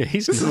guy. Yeah,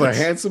 this is a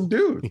handsome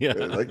dude. Yeah,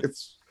 like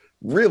it's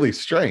really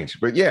strange,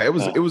 but it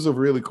was a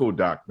really cool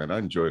doc, man. I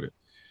enjoyed it.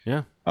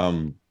 Yeah.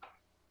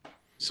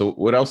 So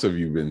what else have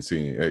you been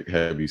seeing?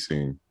 Have you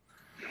seen?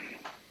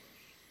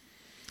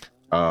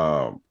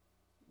 What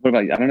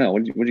about you? I don't know.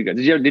 What did you guys?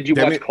 Did you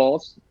watch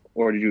Calls,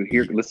 or did you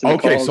listen to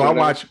Calls? Okay, so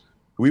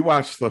we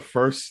watched the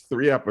first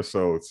 3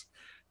 episodes.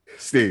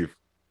 Steve,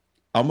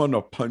 I'm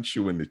gonna punch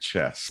you in the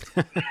chest.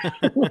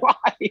 Why?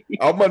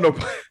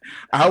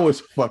 I was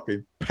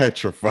fucking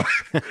petrified.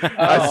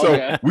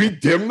 We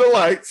dimmed the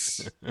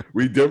lights,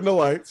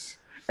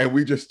 and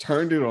we just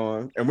turned it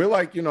on, and we're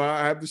like,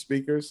 I have the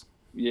speakers.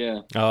 Yeah.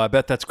 Oh, I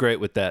bet that's great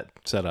with that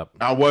setup.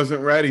 I wasn't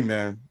ready,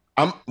 man.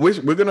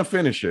 We're gonna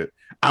finish it.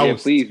 I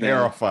was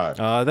terrified.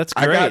 That's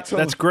great.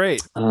 That's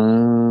great.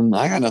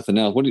 I got nothing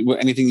else.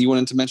 Anything you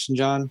wanted to mention,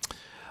 John?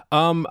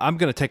 I'm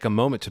going to take a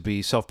moment to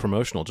be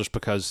self-promotional, just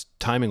because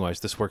timing-wise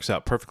this works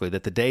out perfectly,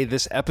 that the day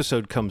this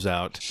episode comes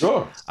out,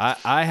 sure,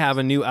 I have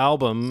a new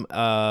album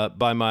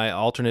by my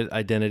alternate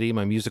identity,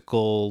 my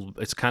musical,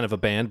 it's kind of a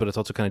band, but it's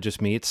also kind of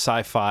just me. It's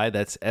Sci-Fi,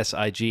 that's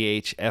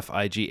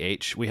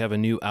SIGHFIGH. We have a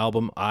new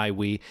album,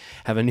 we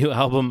have a new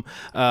album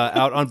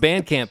out on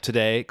Bandcamp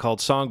today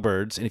called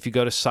Songbirds, and if you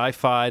go to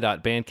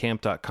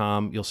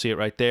sci-fi.bandcamp.com, you'll see it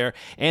right there.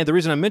 And the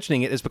reason I'm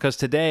mentioning it is because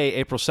today,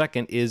 April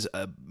 2nd, is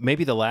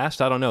maybe the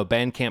last, I don't know,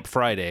 Bandcamp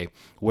Friday,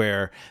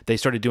 where they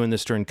started doing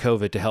this during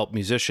COVID to help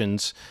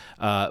musicians,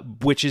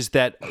 which is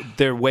that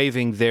they're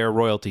waiving their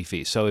royalty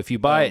fee. So if you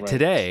buy it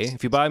today,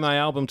 if you buy my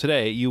album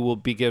today, you will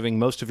be giving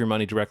most of your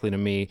money directly to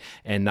me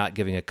and not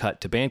giving a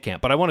cut to Bandcamp.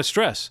 But I want to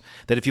stress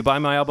that if you buy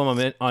my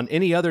album on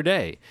any other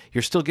day,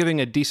 you're still giving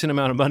a decent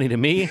amount of money to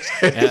me.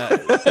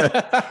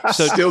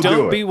 So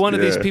don't be one of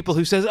these people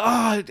who says,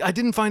 I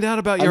didn't find out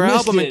about your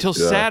album until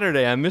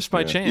Saturday. I missed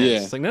my chance.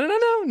 Yeah. It's like, no.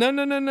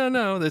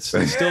 It's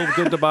still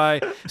good to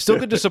buy, still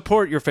good to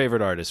support your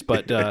favorite artist.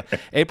 But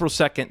April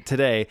 2nd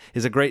today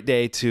is a great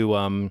day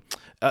to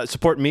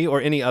support me or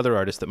any other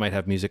artist that might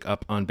have music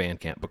up on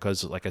Bandcamp,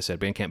 because, like I said,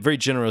 Bandcamp very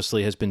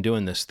generously has been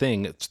doing this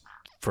thing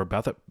for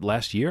about the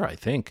last year, I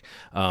think.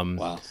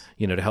 Wow.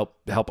 You know, to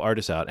help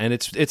artists out, and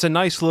it's a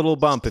nice little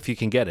bump if you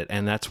can get it,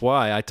 and that's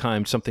why I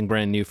timed something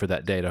brand new for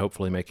that day to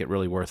hopefully make it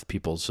really worth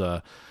people's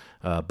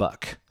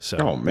buck.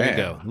 So there you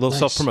go. A little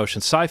self-promotion.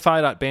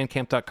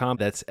 sci-fi.bandcamp.com.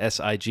 That's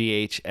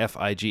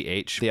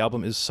SIGHFIGH. The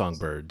album is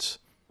Songbirds.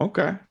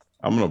 Okay.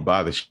 I'm going to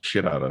buy the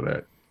shit out of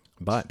that.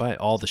 Buy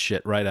all the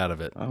shit right out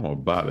of it. I'm going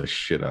to buy the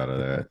shit out of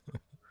that.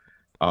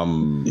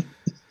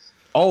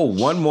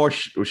 One more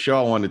show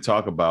I wanted to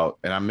talk about,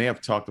 and I may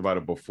have talked about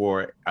it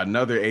before.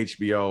 Another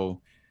HBO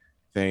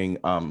thing,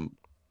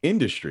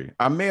 Industry.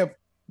 I may have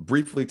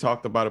briefly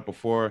talked about it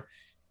before.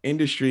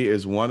 Industry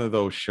is one of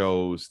those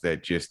shows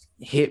that just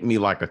hit me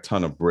like a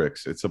ton of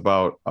bricks. It's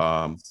about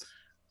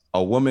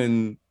a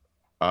woman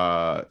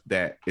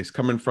that is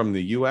coming from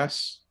the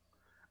U.S.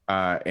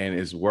 And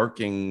is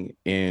working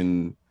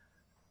in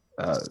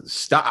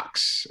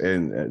stocks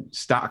in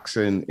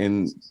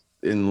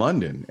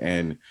London,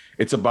 and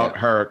it's about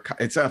her.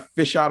 It's a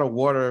fish out of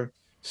water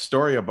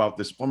story about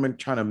this woman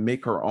trying to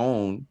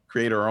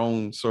create her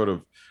own sort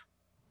of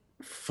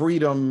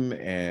freedom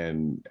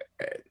and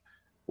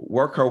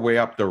work her way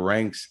up the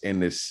ranks in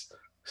this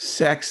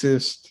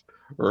sexist,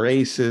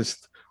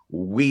 racist,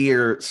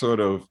 weird sort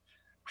of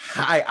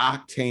high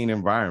octane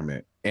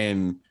environment.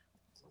 And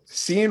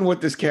seeing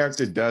what this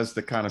character does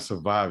to kind of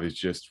survive is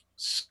just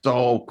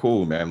so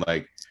cool, man.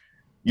 Like,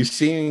 you're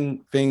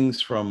seeing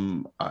things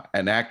from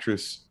an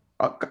actress,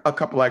 a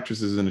couple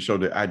actresses in the show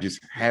that I just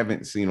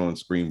haven't seen on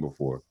screen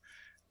before.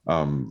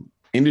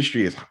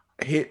 Industry is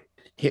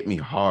hit me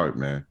hard,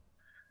 man.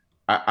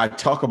 I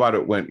talk about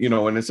it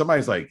when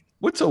somebody's like,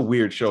 what's a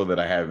weird show that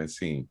I haven't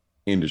seen?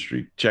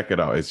 Industry. Check it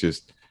out.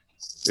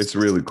 It's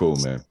really cool,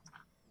 man.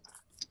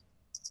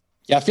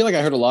 Yeah, I feel like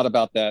I heard a lot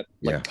about that,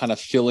 kind of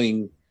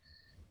filling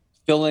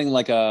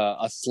like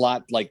a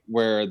slot, like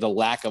where the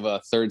lack of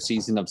a third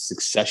season of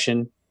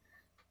Succession,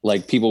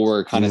 like people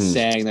were kind of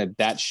saying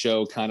that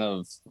show kind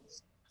of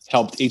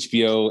helped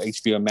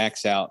HBO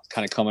Max out,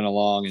 kind of coming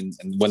along, and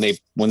when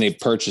they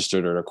purchased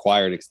it or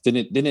acquired it,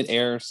 didn't it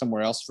air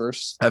somewhere else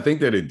first? I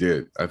think that it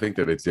did.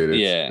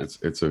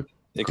 It's a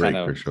great kind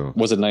of show.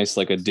 Was a nice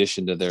like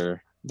addition to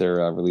their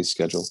release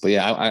schedule. But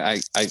yeah, I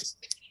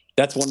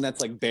that's one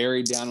that's like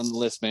buried down on the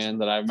list, man,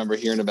 that I remember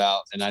hearing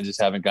about, and I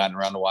just haven't gotten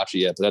around to watch it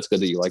yet. But that's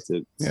good that you liked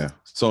it. Yeah.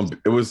 So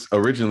it was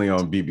originally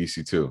on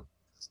BBC Two,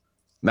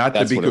 not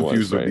to be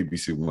confused with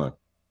BBC One.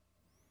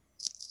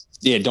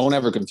 Yeah, don't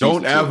ever confuse.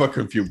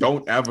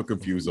 Don't ever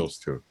confuse those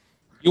two.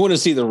 You want to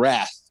see the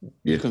wrath?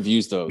 You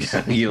confuse those.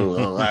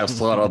 I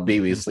saw it on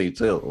BBC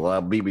Two.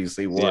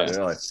 BBC One. Yeah.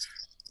 They're like,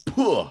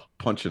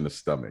 punch in the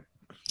stomach.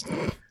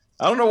 I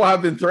don't know why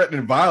I've been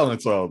threatening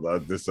violence all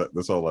this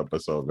whole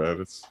episode,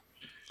 man.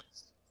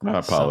 I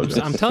apologize.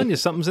 I'm telling you,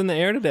 something's in the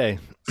air today.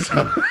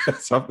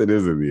 Something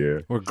is in the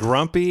air. We're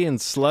grumpy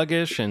and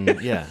sluggish, and we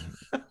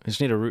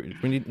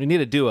need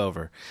a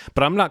do-over.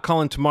 But I'm not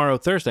calling tomorrow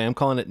Thursday. I'm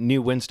calling it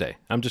New Wednesday.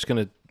 I'm just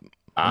gonna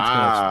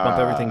bump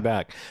everything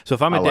back. So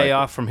if I'm a day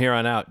off from here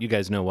on out, you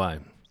guys know why.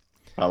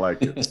 I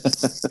like it.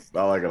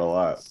 I like it a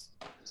lot.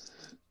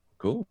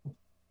 Cool.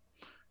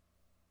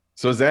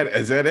 So is that it?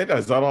 Is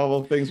that all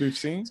the things we've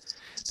seen?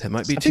 That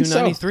might be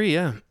 293.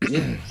 So.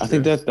 Yeah. I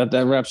think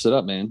that wraps it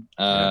up, man.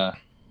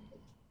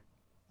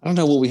 I don't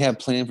know what we have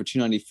planned for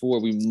 294.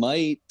 We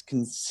might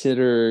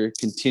consider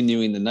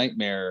continuing the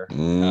Nightmare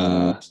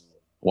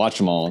watch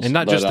them all, and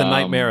not just the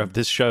nightmare of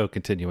this show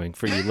continuing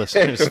for you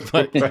listeners,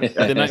 but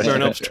the Nightmare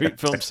on Elm Street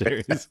film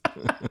series. That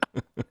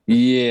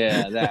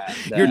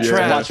you're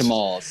trapped. Watch them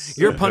all.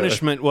 Your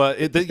punishment was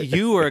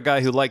you were a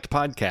guy who liked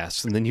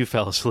podcasts, and then you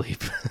fell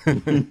asleep,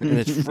 and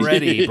it's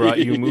Freddie brought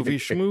you Movie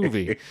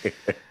Schmovie.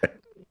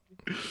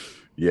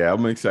 Yeah,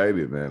 I'm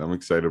excited, man. I'm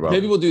excited about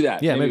maybe we'll do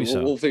that. Yeah, maybe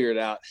so. We'll figure it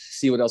out.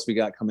 See what else we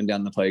got coming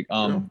down the pike.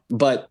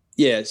 But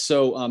yeah,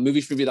 so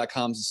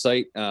movieschmovie.com is the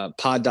site.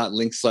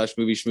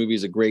 Pod.link/movieschmovie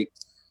is a great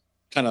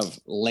kind of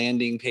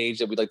landing page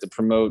that we'd like to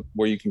promote,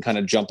 where you can kind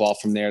of jump off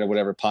from there to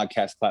whatever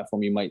podcast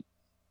platform you might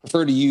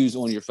prefer to use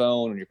on your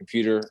phone, on your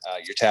computer,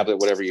 your tablet,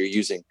 whatever you're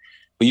using.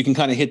 But you can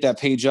kind of hit that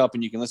page up,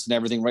 and you can listen to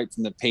everything right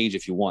from the page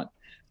if you want.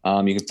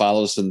 You can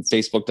follow us on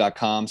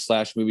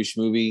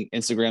facebook.com/movieschmovie.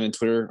 Instagram and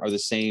Twitter are the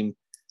same.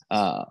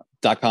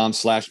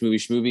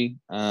 .com/movieschmovie.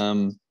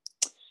 And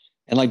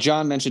like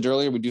John mentioned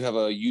earlier, we do have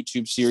a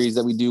YouTube series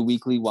that we do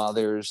weekly while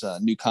there's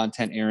new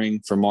content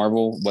airing for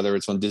Marvel, whether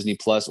it's on Disney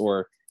Plus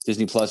or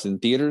Disney Plus in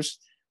theaters.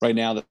 Right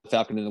now, The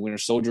Falcon and the Winter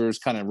Soldier is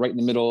kind of right in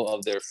the middle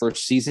of their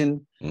first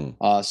season.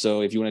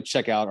 So if you want to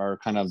check out our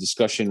kind of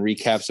discussion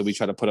recaps that we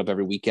try to put up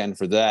every weekend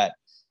for that,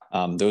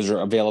 those are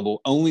available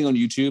only on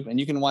YouTube. And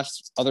you can watch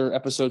other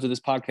episodes of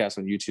this podcast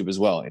on YouTube as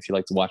well. If you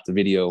like to watch the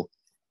video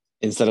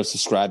instead of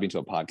subscribing to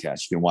a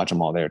podcast, you can watch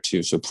them all there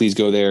too. So please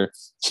go there,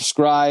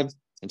 subscribe,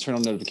 and turn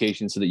on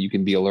notifications so that you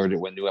can be alerted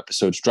when new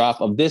episodes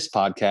drop of this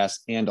podcast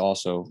and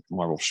also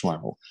Marvel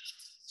Schmarvel.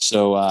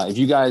 So if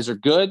you guys are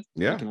good,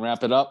 we can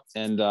wrap it up,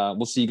 and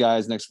we'll see you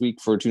guys next week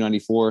for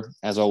 294.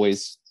 As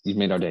always, you've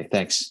made our day.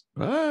 Thanks.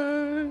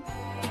 Bye.